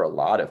for a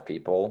lot of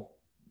people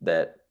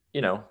that,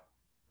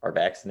 are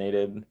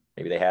vaccinated,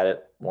 maybe they had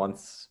it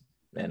once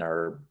and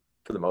are,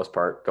 for the most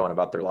part, going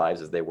about their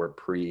lives as they were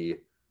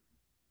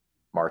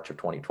pre-March of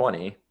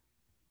 2020,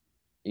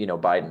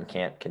 Biden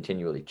can't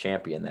continually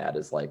champion that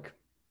as like,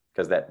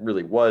 because that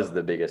really was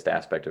the biggest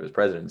aspect of his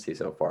presidency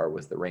so far,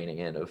 was the reining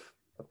in of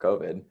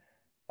COVID.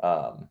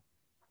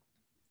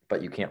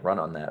 But you can't run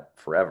on that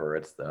forever.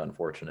 It's the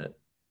unfortunate,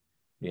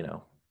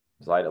 so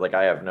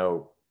I have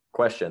no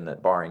question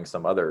that, barring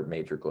some other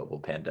major global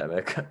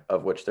pandemic,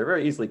 of which there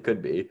very easily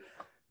could be,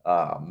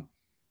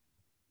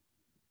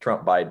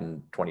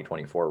 Trump-Biden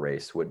 2024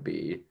 race would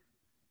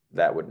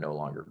no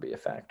longer be a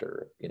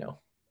factor,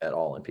 at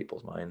all in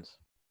people's minds.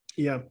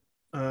 Yeah,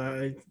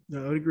 I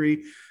would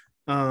agree.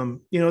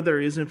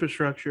 There is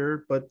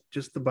infrastructure, but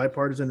just the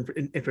bipartisan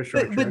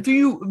infrastructure. Here's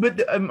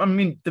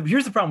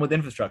the problem with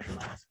infrastructure.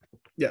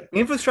 Yeah,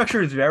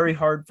 infrastructure is very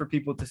hard for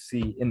people to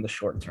see in the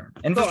short term.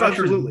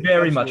 Infrastructure is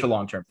very much a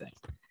long-term thing.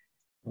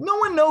 No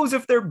one knows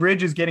if their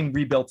bridge is getting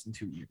rebuilt in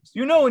 2 years.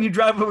 When you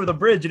drive over the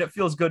bridge and it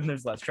feels good and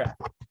there's less traffic.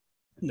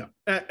 No,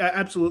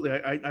 absolutely.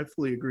 I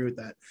fully agree with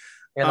that.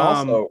 And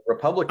also,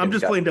 Republicans. I'm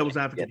just playing devil's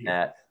advocate in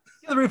that.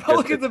 Yeah, the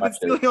Republicans have been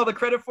stealing all the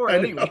credit for it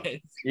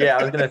anyways. Yeah,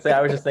 I was going to say,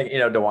 I was just thinking,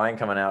 DeWine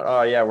coming out,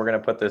 oh yeah, we're going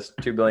to put this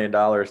 $2 billion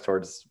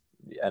towards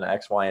an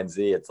X, Y, and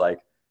Z. It's like,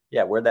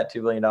 yeah, where'd that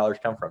 $2 billion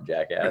come from,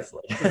 jackass?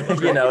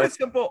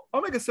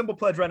 I'll make a simple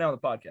pledge right now on the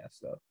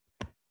podcast, though.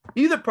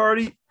 Either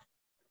party,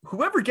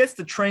 whoever gets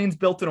the trains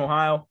built in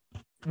Ohio,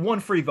 one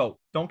free vote.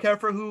 Don't care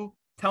for who.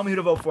 Tell me who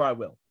to vote for. I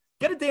will.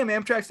 Get a damn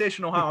Amtrak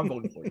station in Ohio. I'm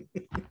voting for you.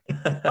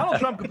 Donald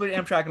Trump completed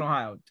Amtrak in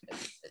Ohio.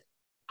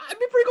 I'd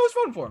be pretty close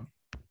voting for him.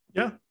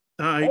 Yeah.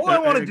 All I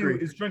want to do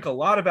is drink a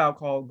lot of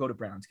alcohol, go to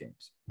Browns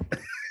games.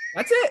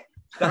 That's it.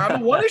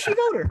 I'm a one-issue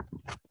voter.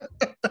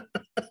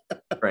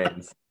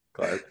 Brains,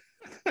 Clark.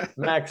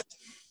 Max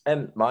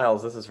and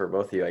Miles, this is for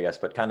both of you, I guess,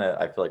 but kind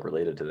of, I feel like,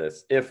 related to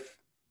this. If,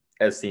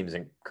 as seems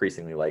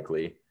increasingly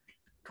likely,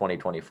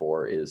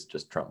 2024 is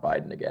just Trump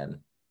Biden again,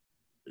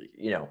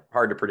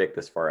 hard to predict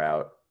this far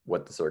out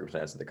what the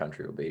circumstances of the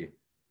country will be.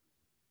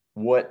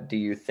 What do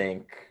you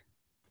think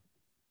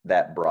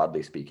that,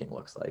 broadly speaking,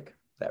 looks like?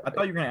 I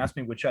thought you were going to ask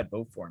me which I'd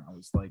vote for, and I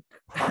was like,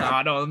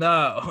 I don't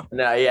know.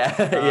 No,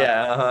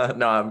 yeah.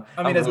 No,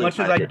 as really much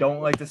as I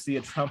don't like to see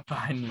a Trump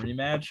Biden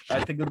rematch,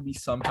 I think it'll be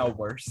somehow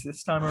worse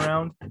this time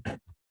around.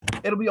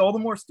 It'll be all the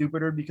more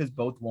stupider because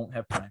both won't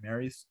have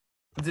primaries.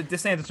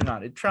 DeSantis or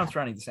not, Trump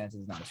surrounding DeSantis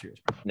is not a serious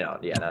problem. No,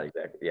 yeah, not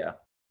exactly. Yeah.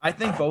 I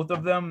think both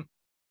of them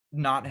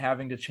not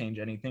having to change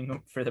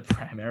anything for the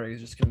primary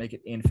is just going to make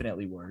it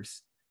infinitely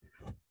worse.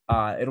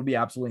 It'll be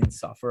absolutely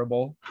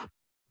insufferable.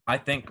 I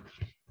think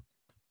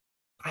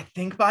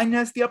Biden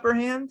has the upper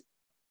hand,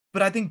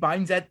 but I think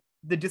Biden's at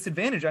the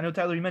disadvantage. I know,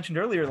 Tyler, you mentioned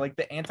earlier, like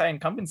the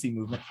anti-incumbency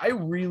movement. I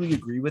really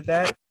agree with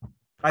that.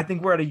 I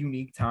think we're at a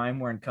unique time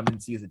where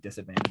incumbency is a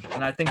disadvantage.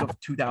 And I think of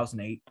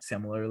 2008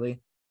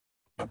 similarly.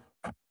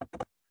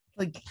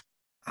 Like,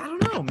 I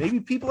don't know.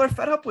 Maybe people are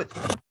fed up with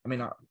it. I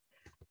mean,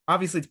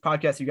 obviously it's a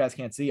podcast you guys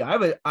can't see.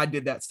 I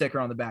did that sticker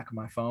on the back of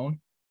my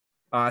phone.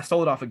 I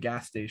stole it off a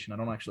gas station. I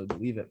don't actually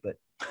believe it, but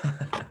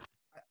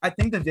I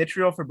think the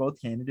vitriol for both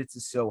candidates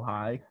is so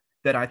high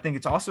that I think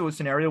it's also a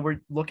scenario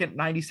where look at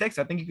 96.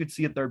 I think you could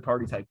see a third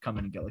party type come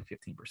in and get like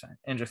 15%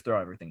 and just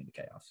throw everything into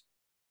chaos.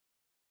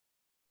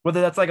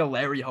 Whether that's like a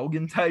Larry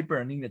Hogan type or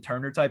a Nina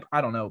Turner type,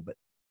 I don't know, but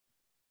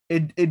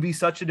it'd be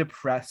such a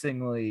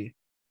depressingly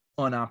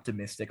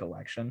unoptimistic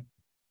election.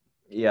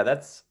 Yeah,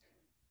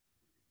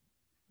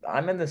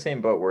 I'm in the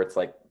same boat where it's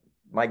like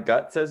my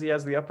gut says he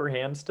has the upper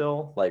hand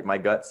still. Like my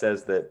gut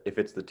says that if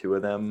it's the two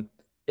of them,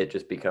 it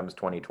just becomes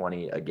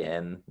 2020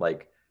 again.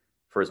 Like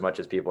for as much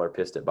as people are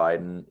pissed at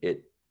Biden,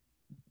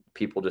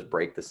 people just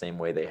break the same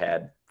way they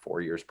had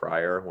 4 years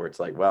prior, where it's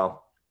like,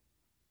 well,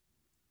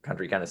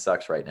 country kind of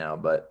sucks right now,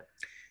 but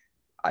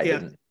I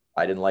didn't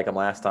like him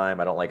last time.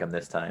 I don't like him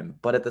this time.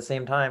 But at the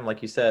same time,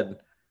 like you said,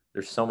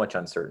 there's so much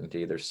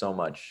uncertainty. There's so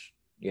much,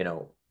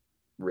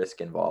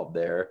 risk involved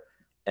there.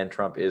 And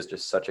Trump is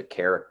just such a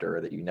character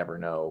that you never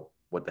know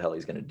what the hell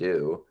he's going to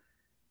do.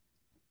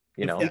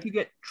 If we could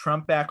get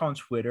Trump back on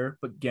Twitter,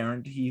 but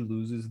guarantee he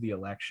loses the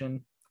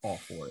election, all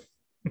for it.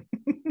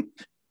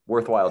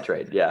 Worthwhile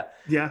trade. Yeah.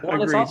 Yeah.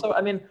 Well, it's also,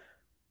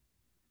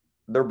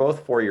 they're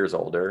both 4 years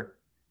older.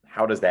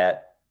 How does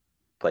that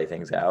play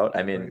things out?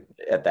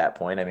 At that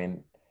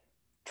point,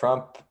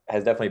 Trump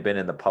has definitely been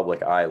in the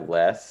public eye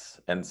less.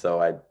 And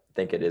so I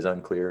think it is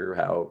unclear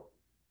how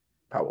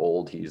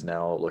old he's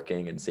now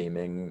looking and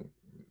seeming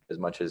as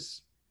much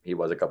as he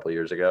was a couple of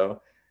years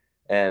ago.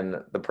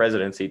 And the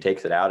presidency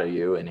takes it out of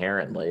you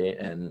inherently.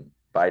 And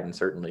Biden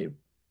certainly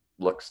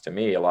looks to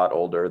me a lot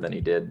older than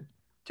he did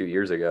 2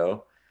 years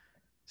ago.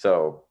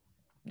 So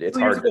it's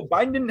hard.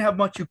 Biden didn't have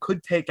much you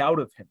could take out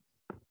of him.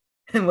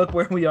 And look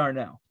where we are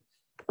now.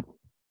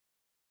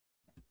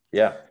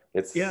 Yeah.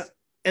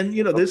 And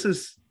this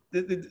is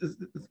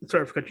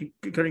sorry for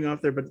cutting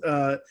off there,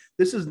 but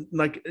this is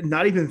like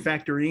not even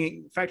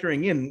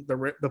factoring in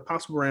the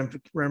possible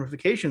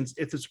ramifications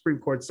if the Supreme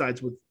Court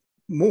sides with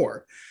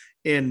Moore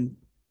in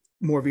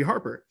Moore v.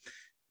 Harper.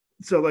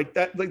 So like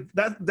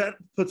that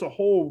puts a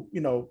whole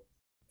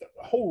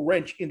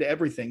wrench into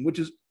everything, which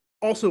is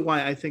also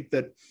why I think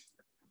that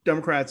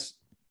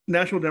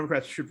national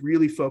Democrats should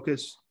really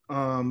focus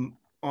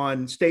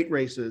on state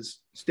races,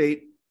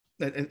 state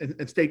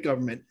and state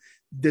government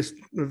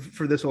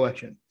for this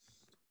election.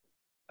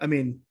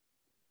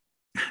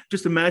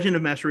 Just imagine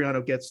if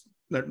Mastriano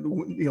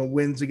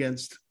wins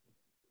against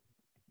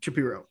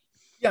Shapiro.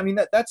 Yeah,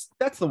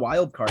 that's the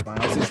wild card,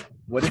 Miles.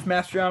 What if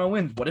Mastriano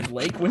wins? What if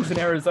Lake wins in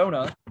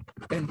Arizona?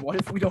 And what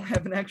if we don't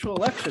have an actual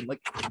election? Like,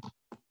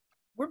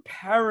 we're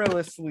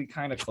perilously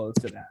kind of close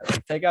to that.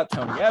 Like, take out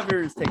Tony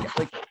Evers.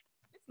 It's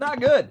not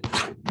good.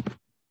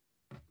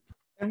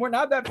 And we're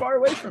not that far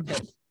away from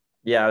him.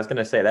 Yeah, I was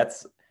gonna say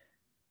that's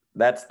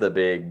the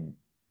big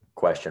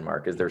question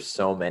mark. Is there's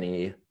so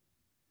many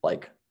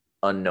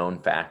unknown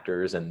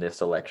factors in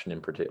this election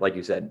in particular. Like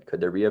you said, could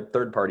there be a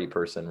third party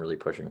person really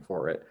pushing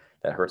for it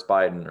that hurts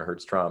Biden or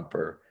hurts Trump,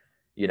 or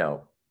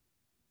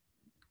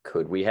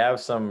could we have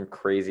some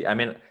crazy? I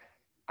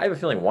have a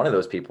feeling one of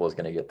those people is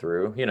going to get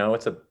through.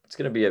 It's a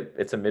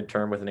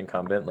midterm with an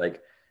incumbent.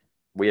 Like,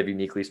 we have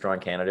uniquely strong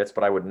candidates,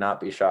 but I would not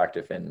be shocked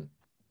if in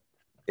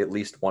at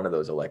least one of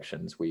those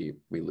elections we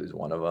lose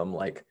one of them.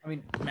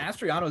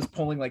 Mastriano is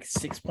polling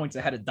 6 points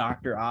ahead of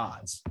Dr.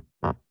 Oz.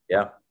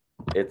 Yeah,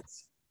 you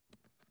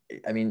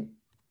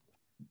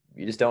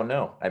just don't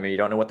know. You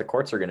don't know what the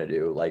courts are going to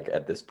do.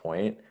 At this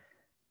point,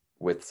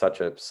 with such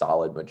a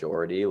solid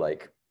majority,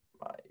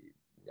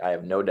 I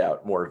have no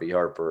doubt Moore v.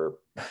 Harper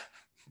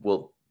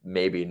will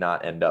maybe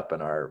not end up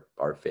in our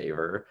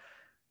favor,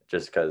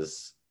 just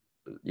because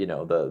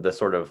the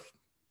sort of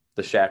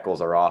the shackles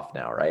are off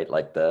now, right?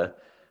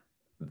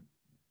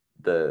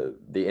 The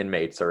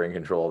inmates are in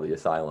control of the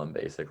asylum,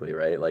 basically,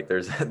 right?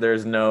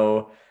 There's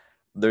no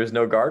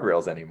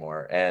guardrails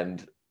anymore.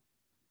 And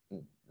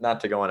not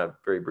to go on a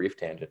very brief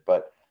tangent,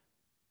 but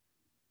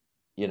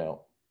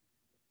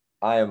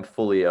I am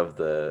fully of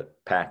the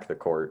pack the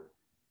court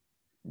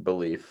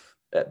belief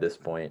at this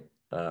point,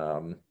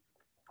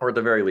 or at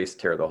the very least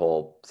tear the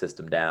whole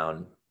system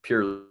down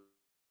purely.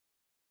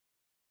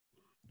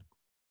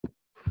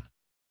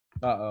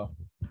 Uh-oh.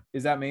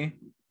 Is that me?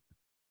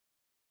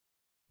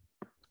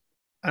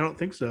 I don't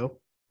think so.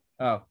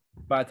 Oh,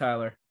 bye,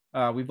 Tyler.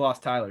 We've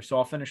lost Tyler, so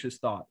I'll finish his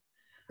thought.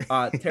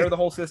 Tear the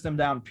whole system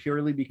down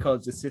purely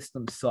because the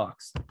system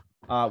sucks.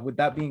 With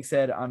that being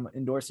said, I'm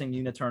endorsing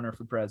Nina Turner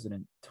for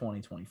president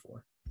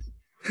 2024.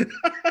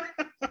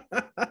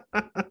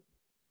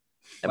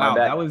 Wow,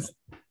 that was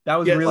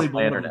Yes. really My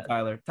vulnerable, internet.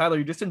 Tyler. Tyler,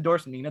 you just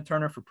endorsed Nina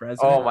Turner for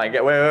president. Oh my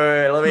god!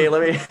 Wait!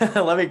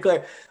 Let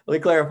me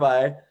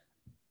clarify.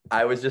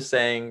 I was just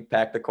saying,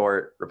 pack the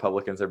court.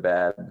 Republicans are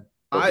bad.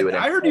 They'll do it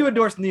I heard anyway. you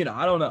endorsed Nina.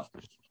 I don't know.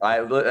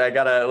 I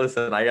gotta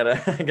listen. I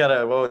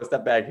gotta. Whoa!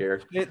 Step back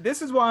here.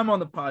 This is why I'm on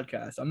the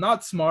podcast. I'm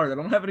not smart. I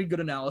don't have any good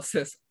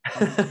analysis.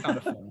 I'm just kind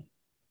of funny.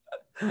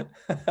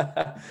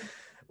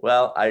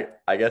 Well,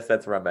 I guess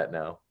that's where I'm at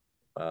now.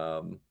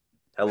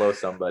 Hello,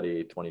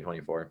 somebody.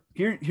 2024.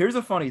 Here's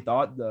a funny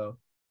thought, though.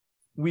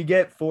 We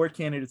get 4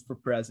 candidates for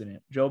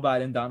president: Joe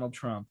Biden, Donald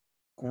Trump,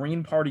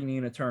 Green Party,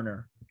 Nina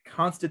Turner,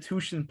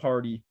 Constitution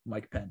Party,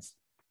 Mike Pence.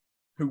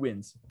 Who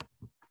wins?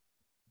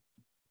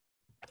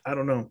 I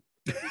don't know.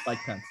 Mike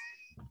Pence.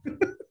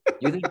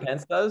 You think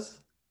Pence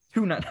does?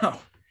 Who not? No.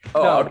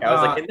 Oh, No, okay. I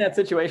was like, in that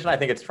situation, I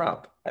think it's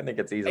Trump. I think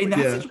it's easily. In that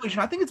Yeah. situation,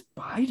 I think it's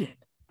Biden.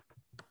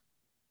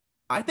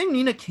 I think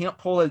Nina can't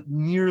pull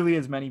nearly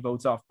as many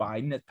votes off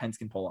Biden as Pence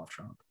can pull off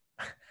Trump.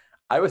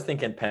 I was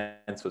thinking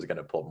Pence was going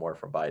to pull more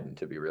from Biden,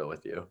 to be real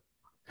with you.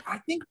 I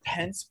think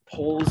Pence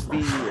pulls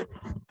the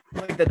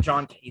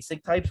John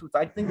Kasich types, which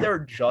I think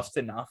they're just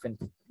enough in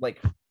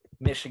like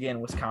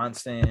Michigan,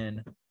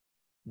 Wisconsin,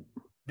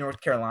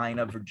 North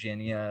Carolina,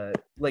 Virginia,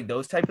 like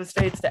those type of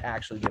states to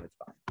actually give it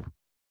to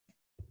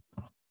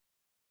Biden.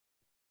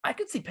 I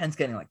could see Pence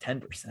getting like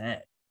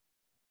 10%.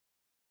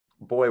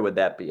 Boy, would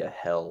that be a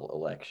hell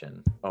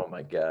election. Oh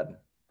my God.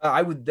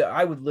 I would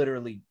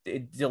literally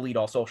delete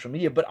all social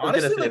media. But I was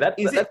honestly, gonna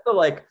say, that's the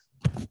like,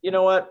 you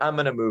know what? I'm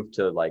gonna move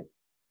to like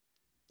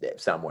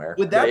somewhere.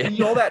 would that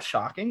be all that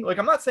shocking? Like,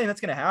 I'm not saying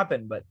that's gonna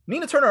happen, but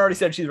Nina Turner already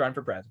said she's running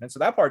for president, so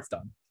that part's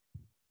done.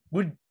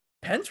 Would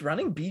Pence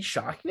running be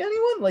shocking to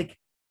anyone? Like,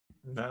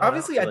 No,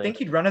 obviously, not I really. think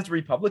he'd run as a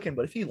Republican,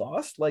 but if he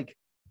lost, like,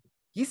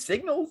 he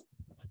signaled.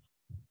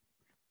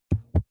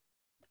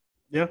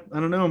 Yeah, I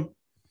don't know.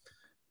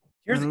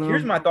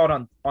 Here's my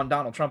thought on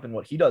Donald Trump and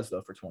what he does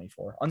though for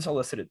 24.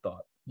 Unsolicited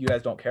thought. You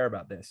guys don't care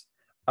about this.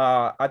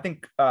 I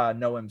think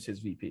Noam's his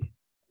VP.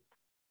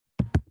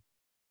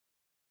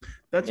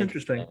 That's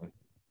interesting.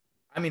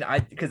 I mean,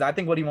 because I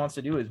think what he wants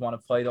to do is want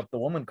to play up the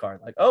woman card.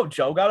 Like, oh,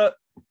 Joe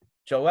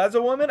has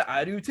a woman.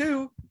 I do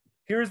too.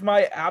 Here's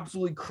my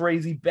absolutely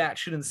crazy,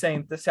 batshit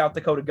insane South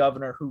Dakota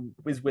governor who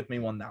is with me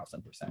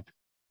 1,000%.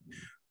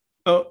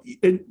 Oh,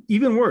 and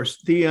even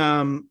worse, the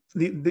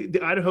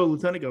Idaho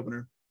lieutenant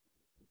governor.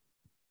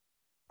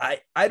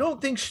 I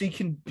don't think she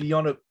can be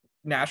on a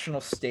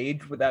national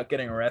stage without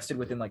getting arrested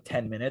within like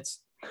 10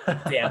 minutes.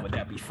 Damn, would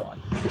that be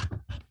fun?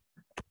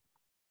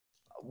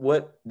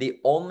 What the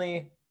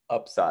only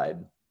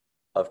upside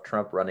of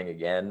Trump running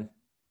again,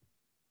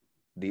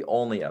 the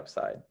only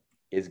upside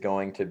is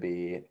going to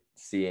be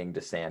seeing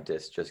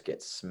DeSantis just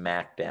get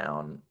smacked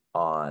down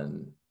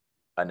on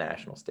a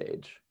national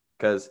stage,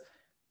 because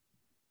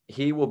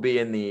he will be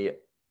in the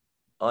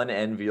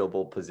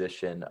unenviable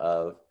position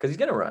of, because he's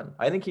going to run.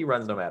 I think he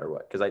runs no matter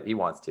what, because he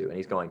wants to, and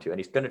he's going to, and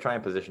he's going to try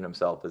and position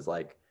himself as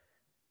like,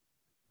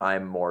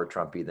 I'm more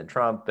Trumpy than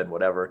Trump and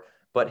whatever.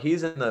 But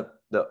he's in the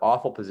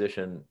awful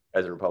position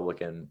as a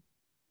Republican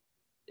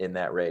in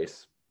that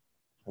race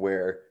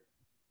where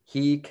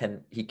he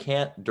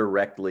can't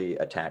directly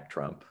attack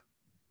Trump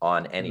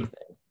on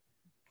anything,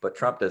 but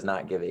Trump does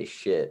not give a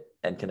shit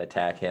and can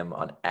attack him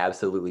on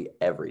absolutely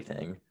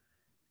everything.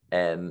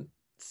 And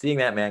seeing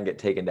that man get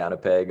taken down a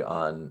peg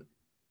on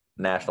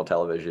national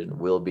television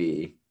will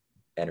be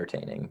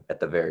entertaining at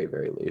the very,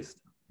 very least.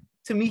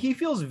 To me, he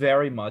feels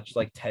very much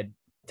like Ted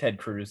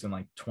Cruz in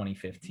like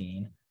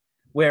 2015,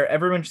 where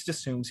everyone just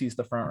assumes he's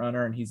the front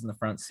runner and he's in the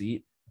front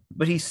seat,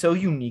 but he's so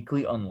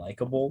uniquely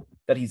unlikable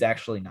that he's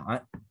actually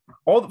not.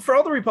 For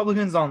all the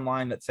Republicans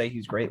online that say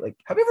he's great, like,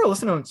 have you ever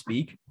listened to him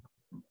speak?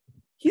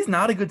 He's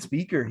not a good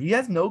speaker. He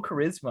has no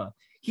charisma.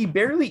 He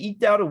barely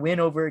eked out a win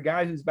over a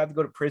guy who's about to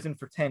go to prison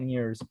for 10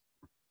 years.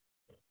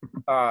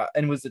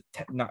 And was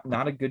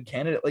not a good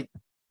candidate. Like,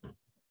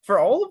 for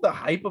all of the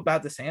hype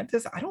about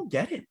DeSantis, I don't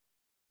get it.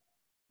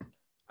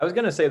 I was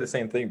going to say the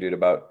same thing, dude,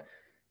 about,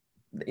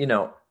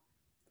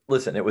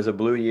 listen, it was a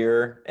blue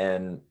year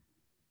and,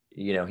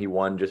 he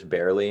won just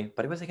barely,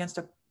 but it was against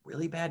a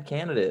really bad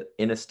candidate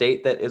in a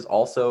state that is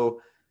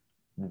also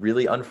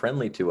really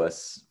unfriendly to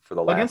us for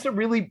the last. Against a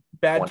really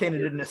bad 20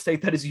 candidate years. in a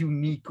state that is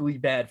uniquely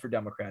bad for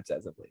Democrats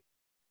as of late.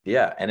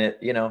 Yeah. And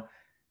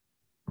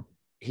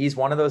he's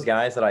one of those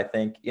guys that I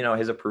think,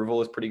 his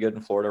approval is pretty good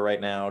in Florida right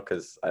now.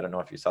 Cause I don't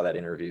know if you saw that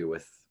interview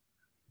with,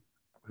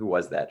 who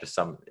was that?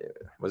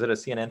 Was it a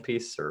CNN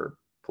piece or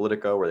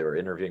Politico where they were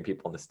interviewing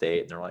people in the state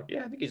and they're like,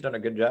 yeah, I think he's done a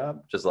good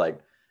job. Just like,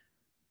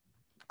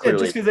 Yeah,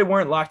 just because they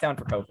weren't locked down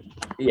for COVID.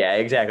 yeah,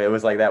 exactly. It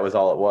was like, that was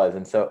all it was.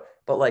 And so,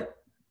 but like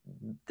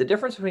the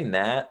difference between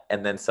that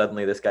and then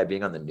suddenly this guy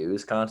being on the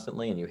news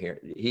constantly and you hear,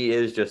 he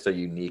is just a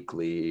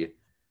uniquely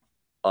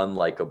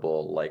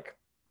unlikable, like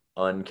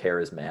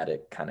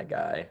uncharismatic kind of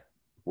guy,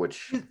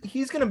 which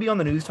He's going to be on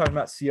the news talking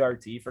about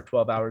CRT for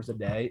 12 hours a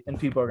day, and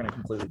people are going to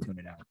completely tune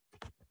it out.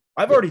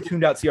 I've already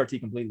tuned out CRT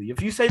completely.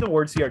 If you say the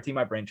word CRT,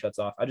 my brain shuts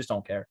off. I just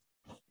don't care.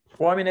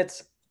 Well, I mean,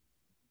 it's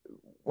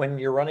when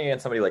you're running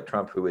against somebody like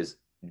Trump, who is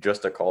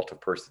just a cult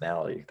of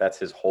personality, that's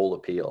his whole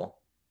appeal.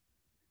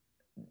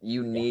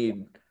 You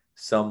need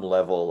some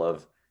level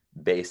of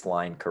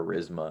baseline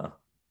charisma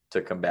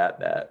to combat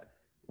that,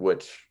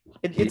 which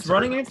it's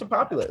running against a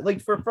populist.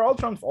 Like for all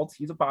Trump's faults,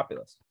 he's a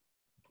populist.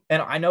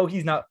 And I know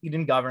he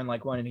didn't govern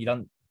like one, and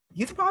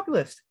he's a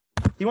populist.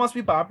 He wants to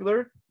be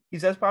popular. He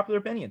says popular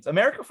opinions.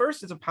 America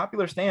First is a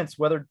popular stance,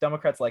 whether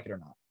Democrats like it or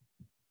not.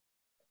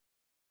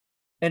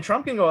 And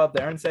Trump can go up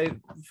there and say,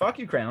 fuck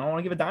Ukraine. I don't want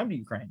to give a dime to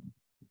Ukraine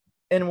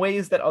in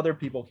ways that other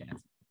people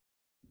can't.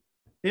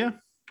 Yeah.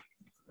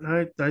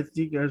 I think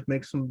you guys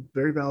make some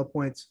very valid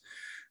points.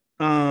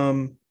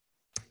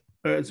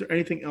 Is there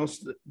anything else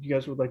that you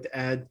guys would like to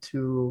add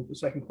to the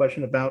second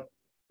question about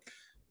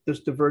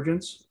this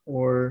divergence,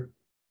 or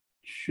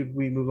should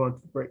we move on to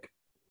the break?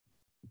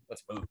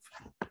 Let's move.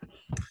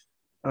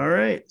 All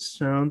right.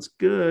 Sounds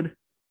good.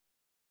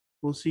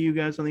 We'll see you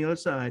guys on the other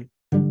side.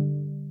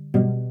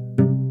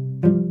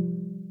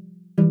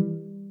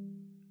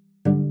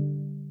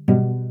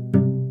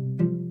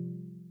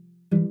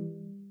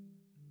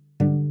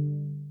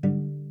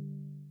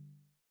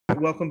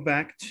 Welcome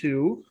back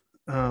to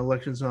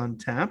Elections on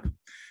Tap.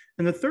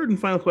 And the third and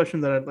final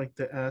question that I'd like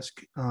to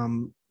ask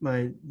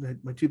my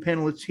two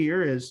panelists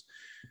here is,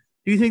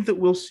 do you think that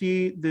we'll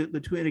see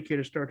the two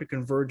indicators start to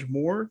converge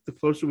more the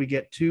closer we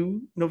get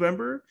to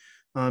November?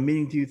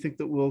 Meaning, do you think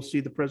that we'll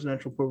see the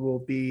presidential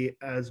approval be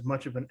as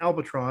much of an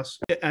albatross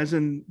as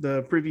in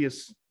the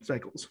previous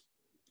cycles?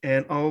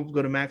 And I'll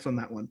go to Max on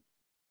that one.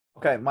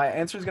 Okay, my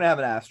answer is going to have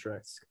an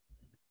asterisk.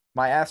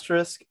 My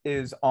asterisk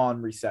is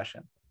on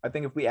recession. I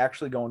think if we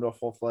actually go into a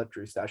full-fledged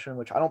recession,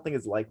 which I don't think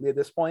is likely at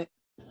this point,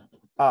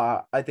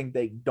 I think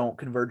they don't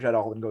converge at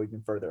all and go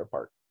even further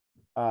apart.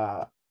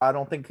 I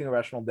don't think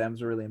congressional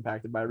Dems are really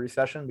impacted by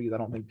recession because I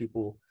don't think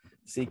people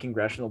see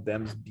congressional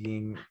Dems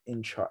being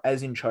in charge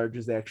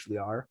as they actually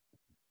are,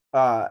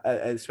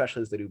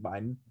 especially as they do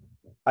Biden.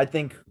 I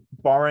think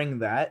barring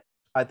that,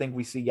 I think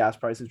we see gas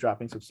prices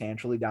dropping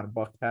substantially down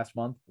 $1 the past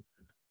month.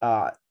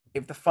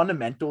 If the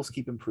fundamentals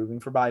keep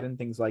improving for Biden,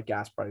 things like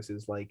gas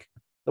prices, like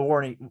the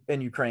war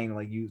in Ukraine,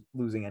 like you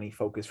losing any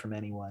focus from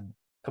anyone,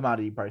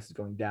 commodity prices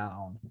going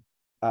down.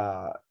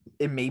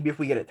 It maybe if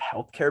we get a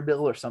healthcare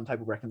bill or some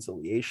type of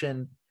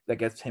reconciliation that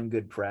gets him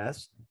good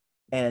press,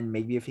 and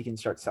maybe if he can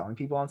start selling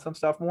people on some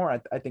stuff more,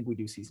 I think we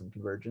do see some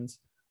convergence.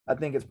 I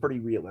think it's pretty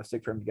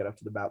realistic for him to get up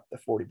to about the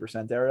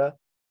 40% area.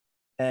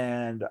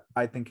 And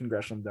I think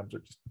congressional Dems are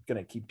just going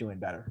to keep doing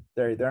better.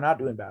 They're not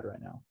doing bad right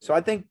now. So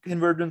I think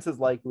convergence is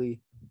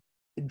likely.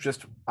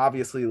 Just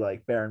obviously,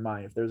 like, bear in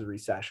mind, if there's a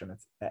recession,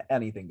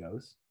 anything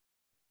goes.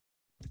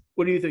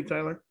 What do you think,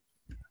 Tyler?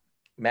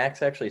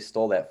 Max actually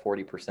stole that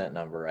 40%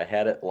 number. I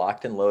had it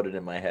locked and loaded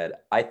in my head.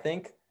 I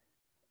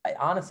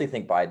honestly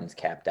think Biden's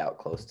capped out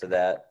close to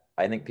that.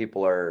 I think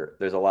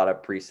there's a lot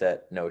of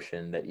preset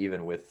notion that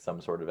even with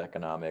some sort of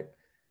economic,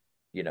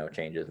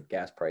 changes with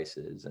gas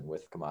prices and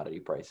with commodity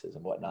prices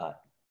and whatnot,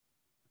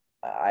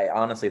 I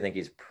honestly think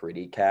he's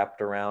pretty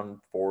capped around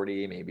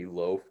 40, maybe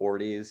low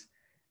 40s.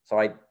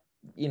 So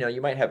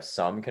you might have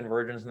some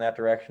convergence in that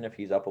direction if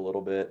he's up a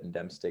little bit and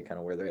Dems stay kind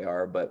of where they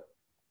are, but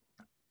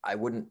I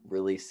wouldn't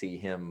really see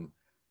him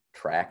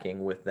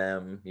tracking with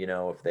them.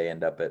 If they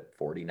end up at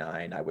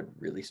 49, I would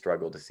really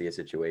struggle to see a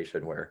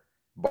situation where,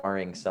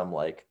 barring some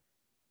like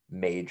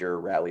major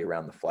rally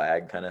around the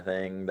flag kind of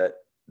thing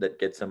that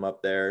gets him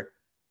up there,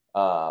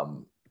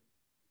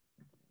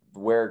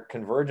 where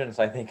convergence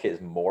I think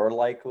is more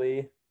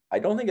likely. I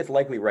don't think it's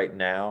likely right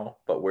now,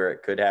 but where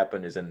it could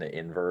happen is in the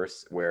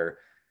inverse, where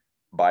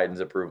Biden's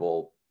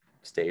approval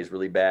stays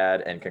really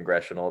bad and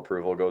congressional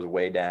approval goes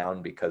way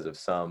down because of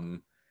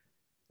some,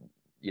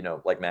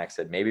 like Max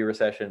said, maybe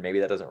recession, maybe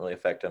that doesn't really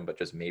affect him, but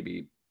just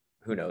maybe,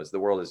 who knows? The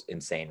world is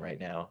insane right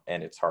now,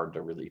 and it's hard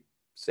to really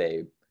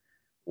say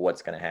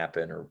what's going to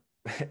happen, or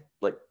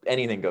like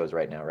anything goes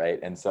right now, right?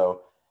 And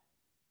so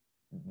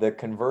the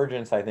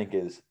convergence, I think,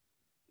 is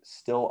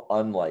still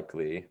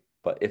unlikely,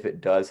 but if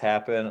it does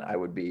happen, I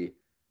would be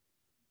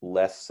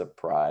less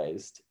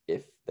surprised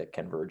if the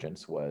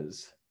convergence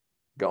was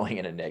going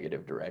in a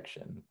negative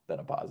direction than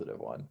a positive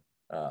one.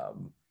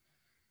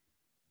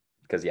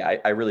 Because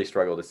I really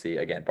struggle to see,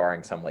 again,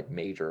 barring some like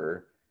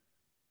major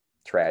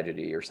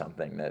tragedy or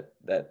something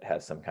that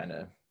has some kind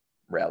of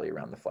rally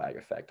around the flag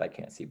effect, I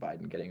can't see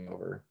Biden getting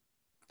over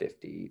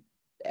 50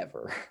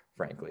 ever,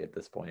 frankly, at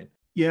this point.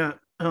 Yeah.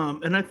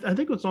 And I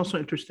think what's also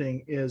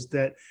interesting is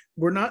that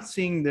we're not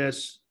seeing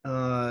this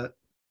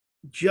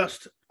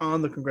just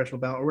on the congressional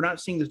ballot. We're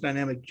not seeing this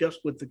dynamic just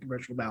with the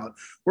congressional ballot.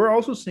 We're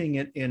also seeing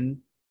it in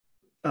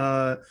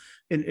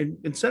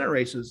Senate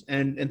races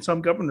and in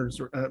some governor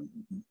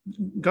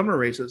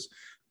races.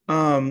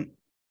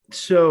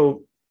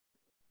 So,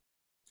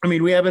 I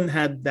mean, we haven't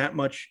had that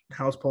much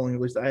House polling.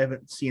 At least I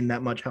haven't seen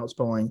that much House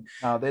polling.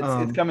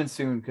 It's coming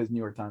soon because New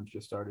York Times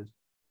just started.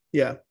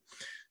 Yeah.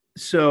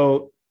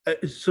 So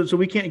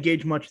we can't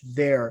gauge much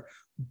there,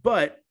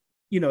 but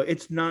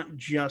it's not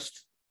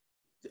just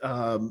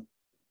um,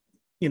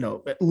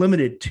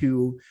 limited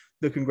to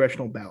the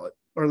congressional ballot,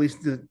 or at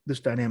least this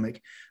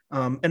dynamic.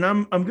 And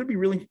I'm going to be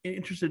really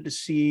interested to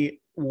see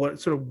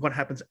what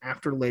happens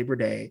after Labor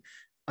Day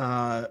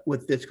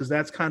with this, because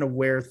that's kind of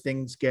where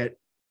things get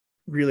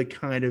really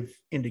kind of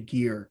into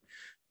gear.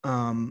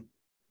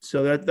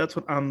 So that's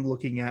what I'm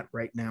looking at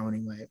right now,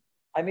 anyway.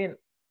 I mean,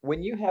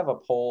 when you have a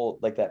poll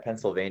like that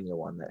Pennsylvania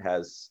one that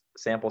has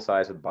sample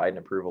size with Biden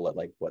approval at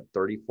like what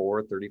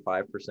 34,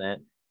 35%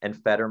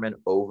 and Fetterman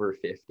over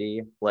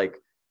 50,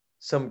 like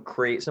some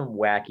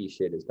wacky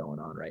shit is going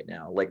on right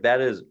now. Like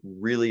that is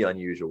really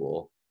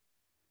unusual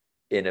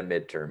in a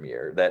midterm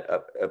year, that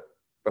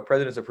a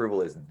president's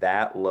approval is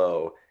that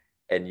low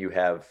and you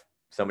have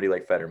somebody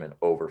like Fetterman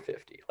over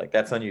 50. Like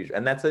that's unusual.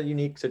 And that's a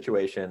unique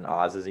situation.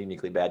 Oz is a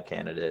uniquely bad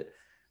candidate.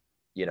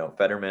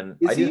 Fetterman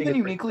is he even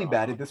uniquely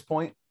bad at this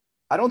point?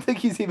 I don't think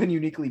he's even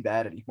uniquely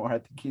bad anymore. I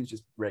think he's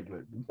just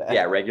regular bad.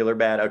 Yeah, regular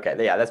bad. Okay.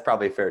 Yeah, that's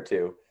probably fair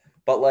too.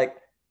 But like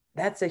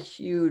that's a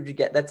huge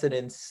gap. That's an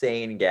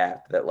insane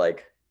gap that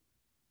like,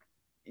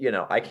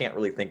 I can't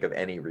really think of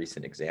any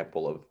recent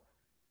example of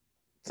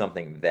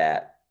something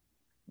that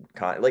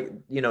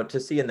to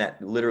see in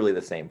that literally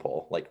the same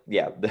poll. Like,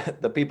 yeah,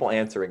 the people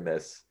answering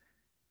this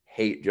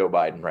hate Joe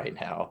Biden right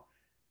now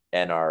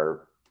and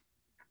are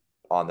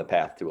on the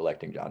path to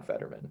electing John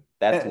Fetterman.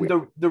 That's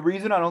weird. The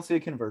reason I don't see a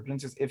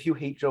convergence is if you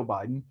hate Joe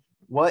Biden,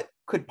 what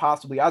could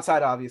possibly,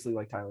 outside obviously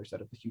like Tyler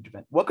said, of the huge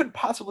event, what could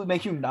possibly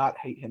make you not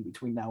hate him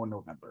between now and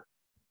November?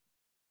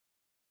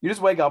 You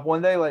just wake up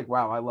one day like,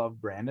 wow, I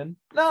love Brandon.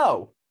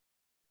 No.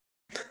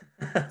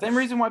 Same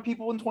reason why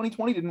people in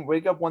 2020 didn't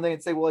wake up one day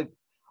and say, well, like,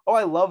 oh,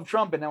 I love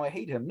Trump and now I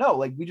hate him. No,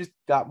 like we just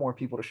got more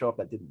people to show up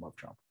that didn't love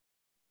Trump.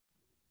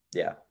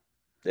 Yeah.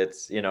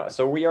 It's,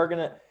 so we're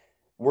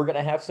going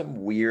to have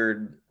some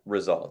weird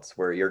results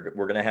where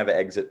we're going to have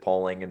exit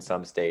polling in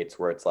some states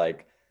where it's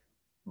like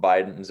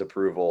Biden's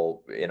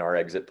approval in our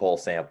exit poll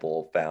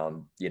sample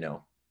found,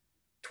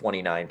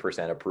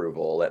 29%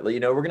 approval. We're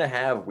going to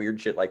have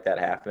weird shit like that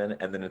happen.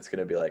 And then it's going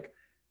to be like,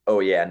 oh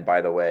yeah. And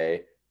by the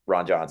way,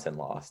 Ron Johnson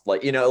lost.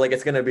 Like,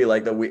 it's going to be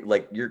like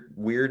your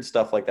weird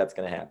stuff like that's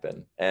going to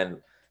happen.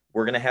 And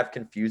we're going to have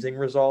confusing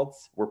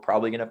results. We're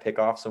probably going to pick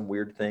off some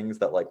weird things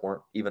that like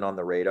weren't even on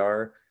the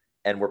radar.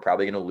 And we're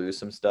probably going to lose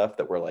some stuff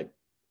that we're like,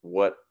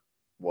 what,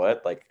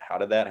 like, how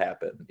did that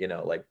happen?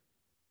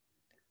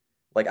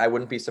 Like I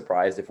wouldn't be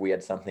surprised if we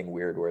had something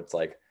weird where it's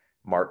like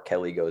Mark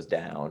Kelly goes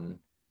down,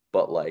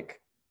 but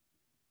like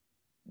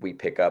we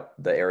pick up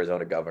the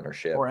Arizona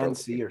governorship or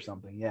NC or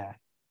something. Yeah.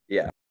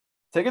 Yeah.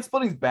 Ticket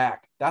splitting's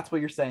back. That's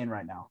what you're saying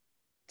right now.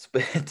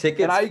 Tickets.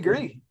 And I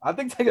agree. I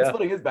think ticket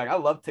splitting is back. I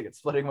love ticket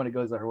splitting when it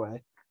goes our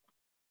way.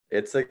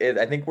 I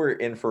think we're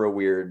in for a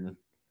weird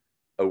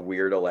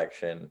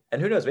election.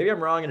 And who knows? Maybe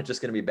I'm wrong and it's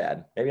just going to be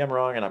bad. Maybe I'm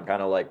wrong and I'm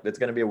kind of like, it's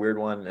going to be a weird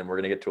one and we're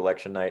going to get to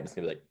election night and it's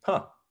going to be like,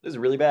 huh, this is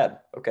really bad.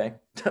 Okay.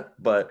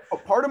 But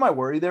part of my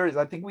worry there is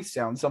I think we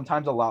sound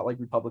sometimes a lot like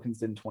Republicans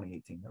did in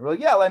 2018. They're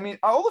like, yeah, I mean,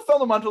 all the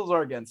fundamentals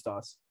are against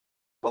us.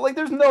 But like,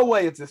 there's no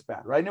way it's this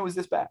bad, right? And it was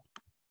this bad.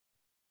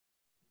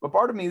 But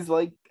part of me is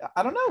like,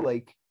 I don't know,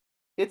 like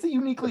it's a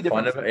uniquely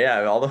different.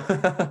 All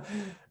the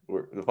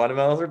the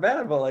fundamentals are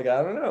bad, but like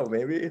I don't know,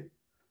 maybe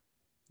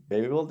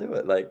we'll do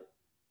it. Like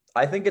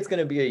I think it's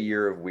going to be a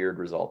year of weird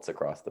results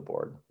across the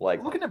board.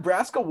 Like look at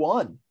Nebraska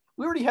won.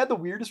 We already had the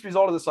weirdest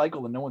result of the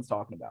cycle, and no one's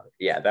talking about it.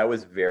 Yeah, that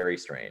was very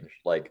strange.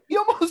 Like he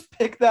almost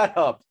picked that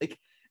up. Like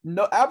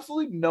no,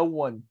 absolutely no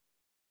one.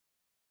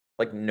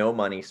 Like no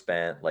money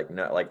spent. Like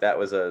no, like that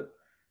was a.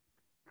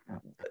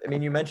 I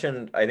mean, you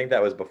mentioned. I think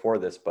that was before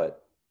this,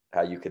 but.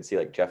 How you could see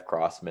like Jeff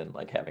Crossman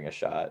like having a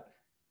shot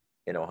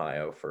in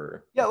Ohio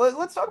for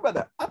let's talk about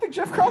that. I think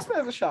Jeff Crossman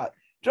has a shot.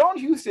 I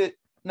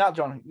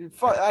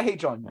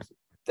hate John Husted.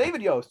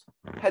 David Yost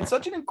had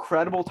such an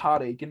incredible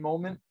Todd Aiken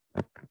moment.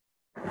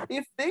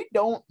 If they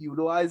don't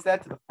utilize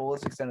that to the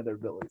fullest extent of their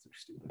abilities,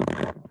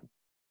 they're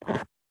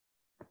stupid.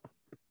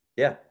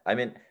 Yeah, I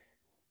mean,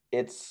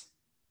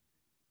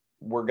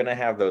 we're gonna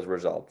have those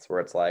results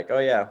where it's like, oh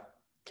yeah,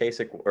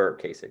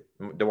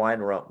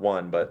 DeWine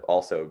won, but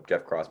also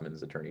Jeff Crossman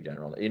is Attorney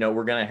General.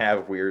 We're going to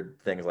have weird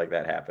things like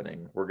that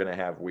happening. We're going to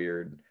have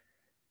weird,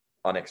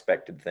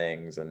 unexpected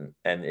things. And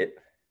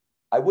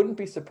I wouldn't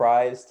be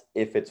surprised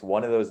if it's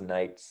one of those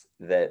nights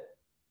that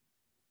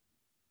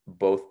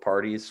both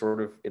parties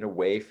sort of, in a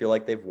way, feel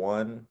like they've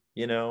won,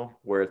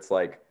 where it's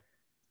like,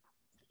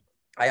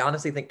 I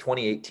honestly think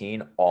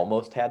 2018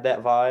 almost had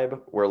that vibe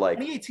where like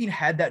 2018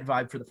 had that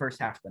vibe for the first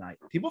half of the night.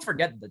 People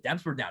forget that the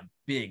Dems were down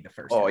big the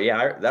first. Oh yeah,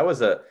 I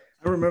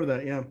remember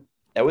that. Yeah,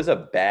 that was a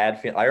bad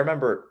feeling. I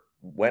remember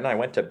when I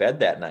went to bed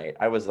that night,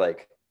 I was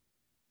like,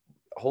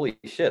 "Holy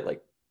shit!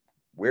 Like,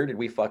 where did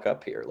we fuck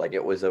up here?" Like,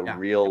 it was a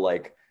real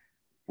like,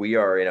 we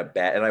are in a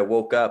bad. And I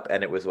woke up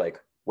and it was like,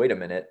 wait a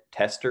minute,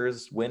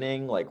 Testers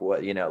winning? Like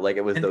what, like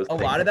it was and those. A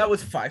lot of that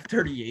was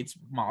 538's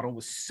model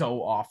was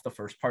so off the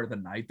first part of the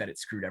night that it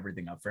screwed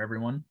everything up for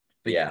everyone.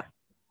 But yeah.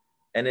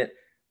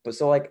 But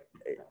so like,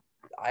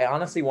 I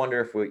honestly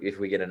wonder if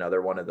we get another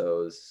one of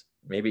those,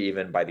 maybe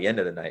even by the end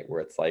of the night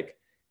where it's like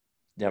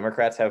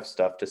Democrats have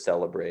stuff to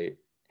celebrate.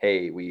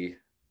 Hey, we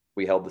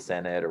held the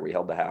Senate, or we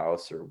held the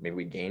House, or maybe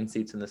we gained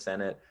seats in the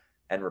Senate.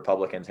 And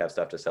Republicans have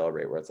stuff to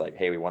celebrate where it's like,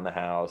 hey, we won the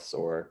House,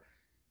 or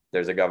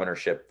there's a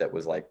governorship that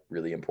was like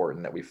really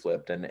important that we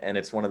flipped. And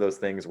it's one of those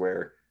things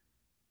where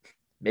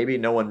maybe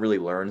no one really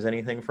learns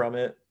anything from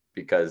it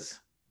because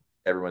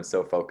everyone's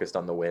so focused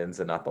on the wins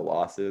and not the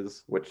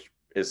losses, which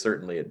is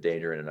certainly a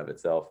danger in and of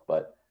itself.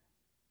 But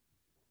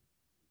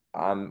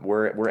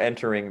we're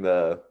entering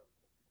the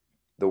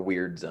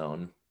weird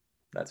zone,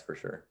 that's for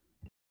sure.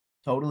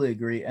 Totally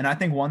agree. And I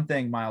think one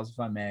thing, Miles, if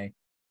I may,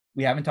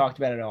 we haven't talked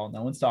about it at all.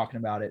 No one's talking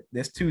about it.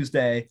 This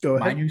Tuesday,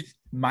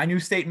 my new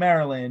state,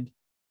 Maryland.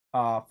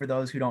 For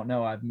those who don't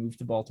know, I've moved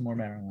to Baltimore,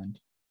 Maryland.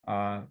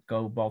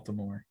 Go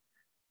Baltimore.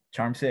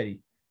 Charm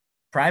City.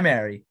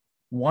 Primary.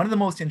 One of the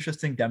most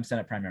interesting Dem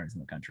Senate primaries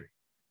in the country.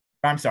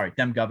 I'm sorry,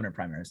 Dem governor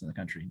primaries in the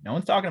country. No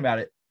one's talking about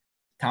it.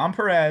 Tom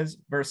Perez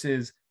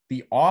versus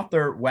the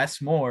author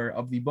Wes Moore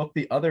of the book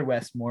The Other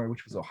Wes Moore,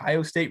 which was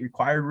Ohio State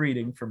required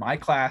reading for my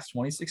class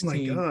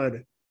 2016. Oh my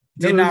God.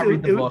 Did not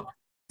read the book.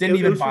 Didn't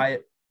even buy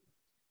it.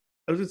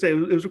 I was gonna say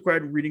it was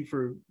required reading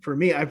for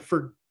me. I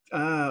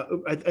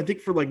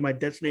think for like my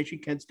Destination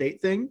Kent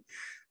State thing.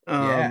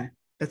 Yeah,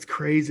 that's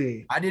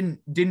crazy. I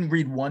didn't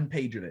read one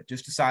page of it.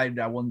 Just decided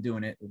I wasn't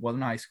doing it. It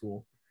wasn't high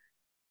school.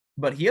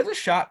 But he has a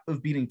shot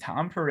of beating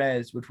Tom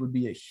Perez, which would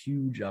be a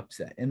huge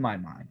upset in my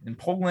mind. And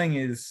polling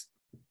is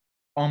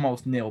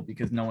almost nil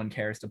because no one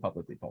cares to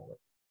publicly poll it.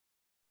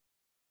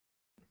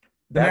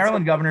 The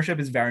Maryland governorship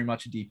is very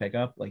much a D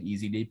pickup, like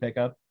easy D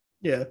pickup.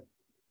 Yeah.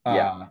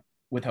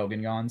 With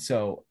Hogan gone.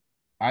 So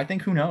I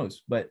think who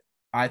knows, but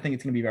I think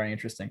it's going to be very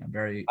interesting.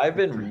 I've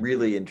been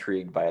really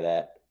intrigued by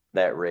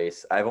that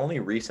race. I've only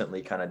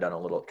recently kind of done a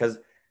little, because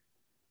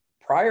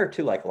prior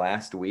to like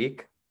last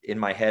week, in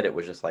my head, it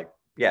was just like,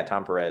 yeah,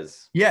 Tom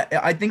Perez. Yeah,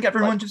 I think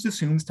everyone just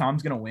assumes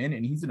Tom's going to win,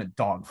 and he's in a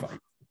dogfight.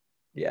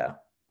 Yeah,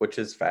 which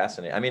is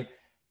fascinating. I mean,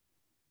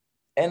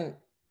 and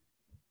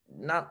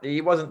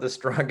he wasn't the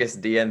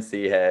strongest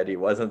DNC head. He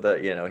wasn't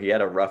he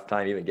had a rough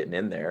time even getting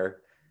in there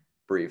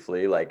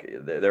briefly. Like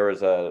there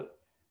was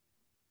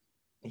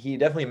he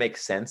definitely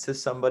makes sense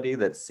as somebody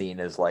that's seen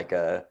as like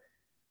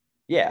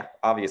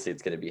obviously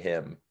it's going to be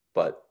him,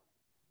 but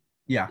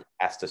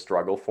has to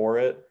struggle for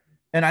it.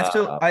 And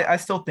I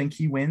still think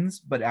he wins,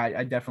 but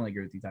I definitely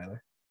agree with you,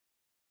 Tyler.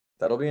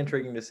 That'll be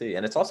intriguing to see.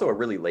 And it's also a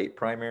really late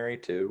primary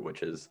too,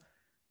 which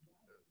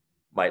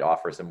might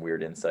offer some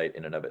weird insight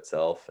in and of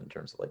itself in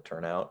terms of like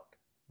turnout.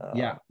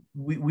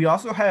 We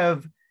also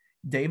have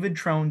David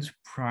Trone's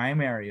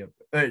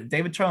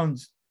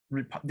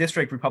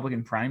district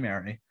Republican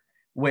primary,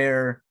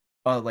 where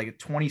like a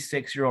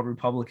 26-year-old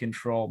Republican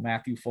troll,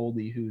 Matthew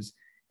Foldy, who's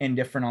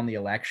indifferent on the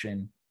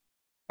election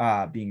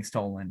being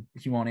stolen,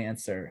 he won't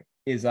answer,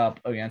 is up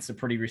against a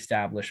pretty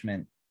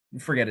establishment,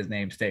 forget his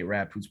name, state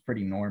rep, who's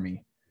pretty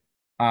normy.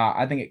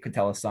 I think it could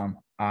tell us some.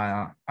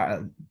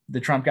 The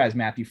Trump guy's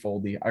Matthew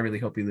Foldy. I really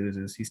hope he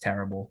loses. He's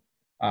terrible.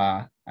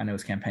 I know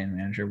his campaign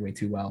manager way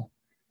too well.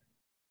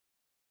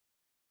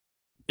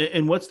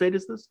 And what state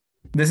is this?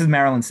 This is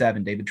Maryland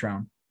 7, David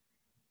Trone.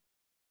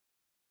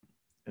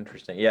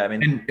 Interesting. Yeah, I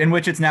mean, in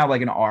which it's now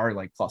like an R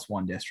like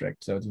 +1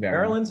 district. So it's very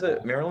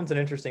Maryland's an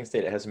interesting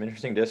state. It has some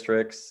interesting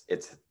districts.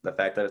 It's the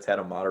fact that it's had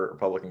a moderate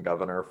Republican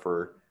governor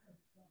for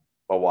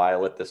a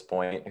while at this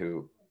point,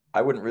 who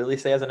I wouldn't really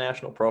say has a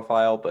national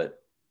profile, but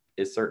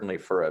is certainly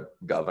for a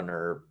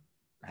governor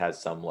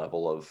has some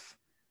level of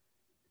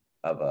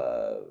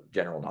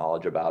general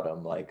knowledge about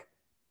him. Like,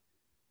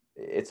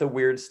 it's a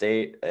weird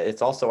state.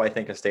 It's also, I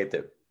think, a state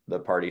that the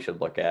party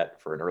should look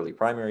at for an early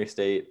primary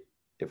state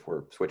if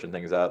we're switching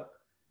things up.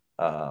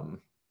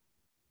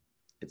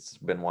 It's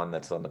been one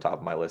that's on the top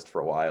of my list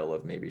for a while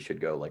of maybe should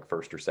go like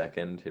first or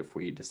second if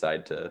we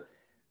decide to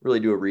really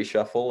do a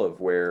reshuffle of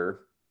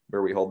where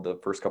we hold the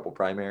first couple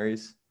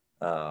primaries.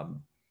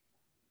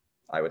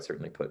 I would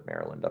certainly put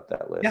Maryland up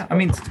that list. Yeah, I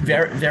mean, it's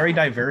very, very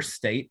diverse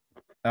state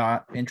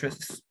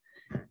interests,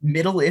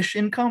 middle-ish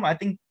income. I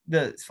think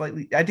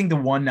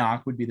the one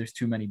knock would be there's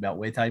too many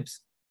beltway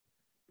types.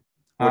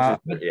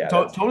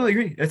 Totally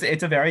agree.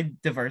 It's a very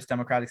diverse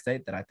Democratic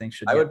state that I think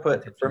should. I would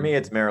put, for me,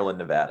 it's Maryland,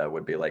 Nevada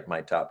would be like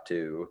my top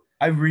two.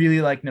 I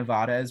really like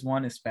Nevada as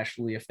one,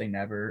 especially if they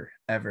never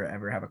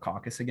ever have a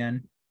caucus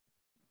again.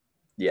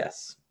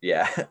 Yes.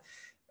 Yeah.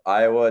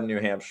 Iowa, New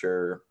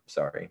Hampshire.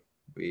 Sorry,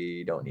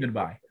 we don't need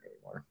goodbye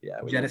anymore. Yeah,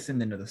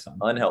 jettisoned into the sun.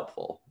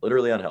 Unhelpful,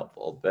 literally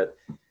unhelpful. But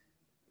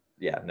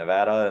yeah,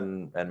 Nevada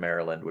and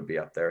Maryland would be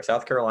up there.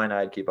 South Carolina,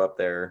 I'd keep up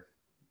there.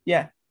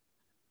 Yeah.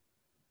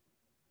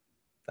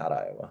 Not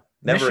Iowa.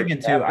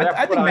 Michigan too.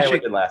 I think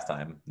Michigan did last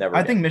time.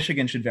 I think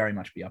Michigan should very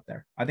much be up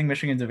there. I think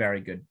Michigan's a very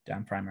good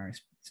primary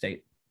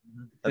state.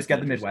 Just get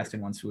the Midwest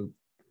in one swoop.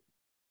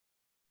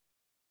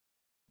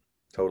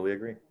 Totally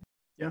agree.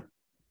 Yeah.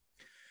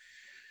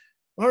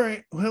 All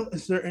right. Well,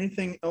 is there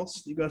anything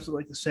else you guys would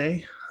like to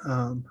say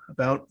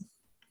about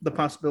the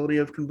possibility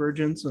of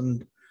convergence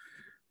and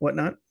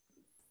whatnot?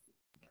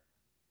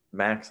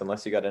 Max,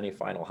 unless you got any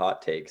final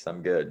hot takes,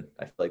 I'm good.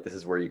 I feel like this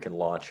is where you can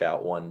launch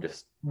out one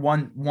just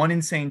One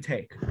insane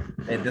take.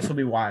 And this will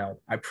be wild.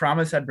 I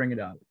promise I'd bring it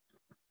up.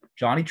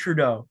 Johnny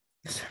Trudeau.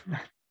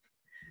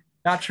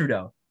 Not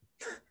Trudeau.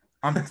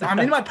 I'm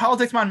in my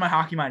politics mind and my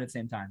hockey mind at the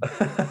same time.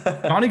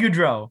 Johnny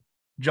Gaudreau,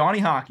 Johnny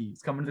Hockey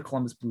is coming to the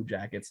Columbus Blue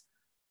Jackets.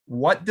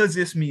 What does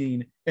this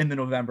mean in the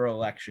November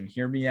election?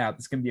 Hear me out.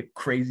 This is going to be a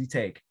crazy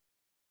take.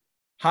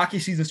 Hockey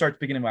season starts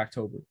beginning of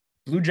October.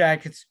 Blue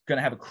Jackets going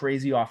to have a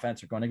crazy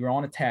offense. They're going to go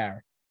on a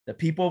tear. The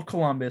people of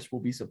Columbus will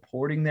be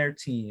supporting their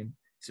team,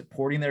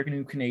 supporting their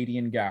new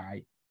Canadian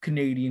guy,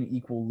 Canadian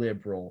equal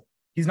liberal.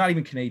 He's not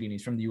even Canadian.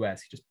 He's from the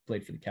U.S. He just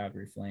played for the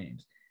Calgary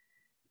Flames.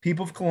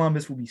 People of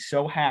Columbus will be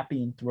so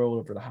happy and thrilled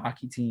over the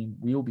hockey team.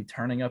 We will be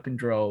turning up in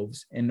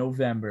droves in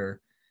November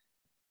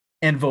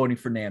and voting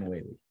for Nan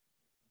Whaley.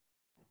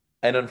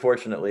 And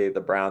unfortunately,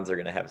 the Browns are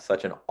going to have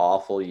such an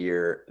awful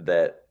year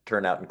that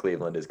turnout in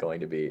Cleveland is going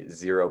to be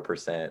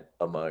 0%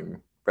 among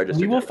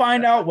registered. We will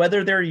find out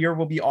whether their year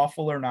will be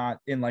awful or not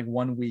in like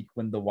 1 week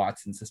when the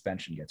Watson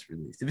suspension gets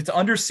released. If it's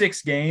under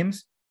 6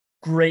 games,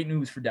 great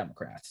news for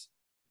Democrats.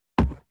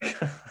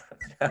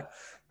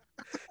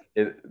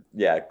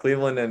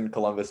 Cleveland and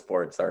Columbus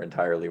sports are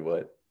entirely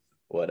what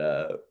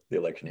the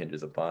election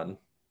hinges upon.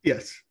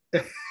 Yes,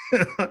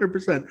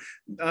 100%.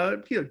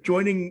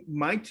 Joining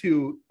my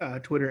two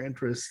Twitter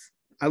interests,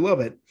 I love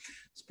it,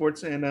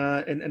 sports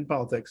and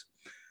politics.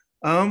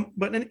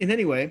 But in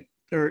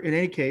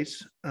any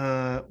case,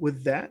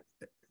 with that,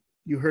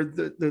 you heard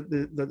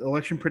the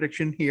election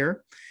prediction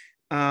here.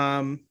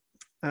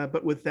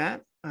 But with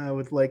that, I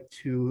would like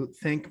to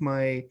thank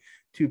my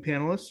two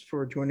panelists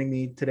for joining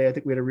me today. I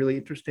think we had a really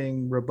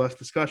interesting, robust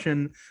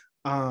discussion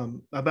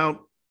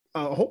about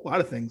a whole lot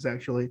of things,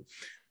 actually.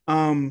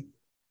 But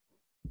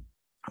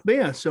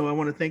yeah, so I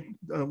want to thank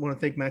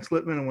Max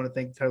Littman. I want to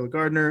thank Tyler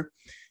Gardner,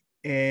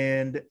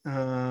 and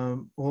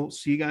we'll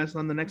see you guys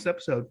on the next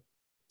episode.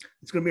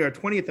 It's going to be our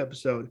 20th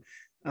episode.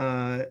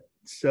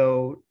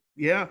 So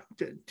yeah,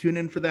 tune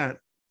in for that.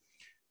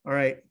 All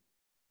right,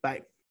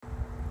 bye.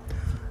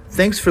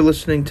 Thanks for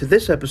listening to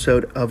this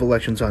episode of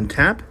Elections on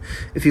Tap.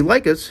 If you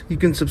like us, you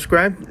can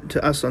subscribe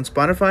to us on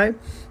Spotify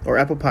or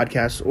Apple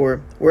Podcasts or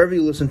wherever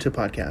you listen to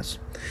podcasts.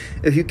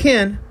 If you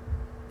can,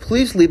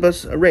 please leave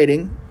us a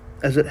rating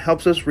as it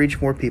helps us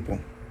reach more people.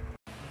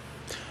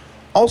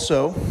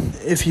 Also,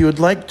 if you would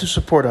like to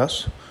support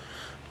us,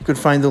 you can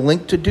find the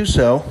link to do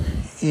so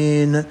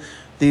in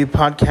the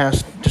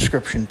podcast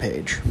description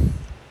page.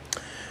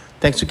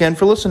 Thanks again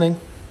for listening.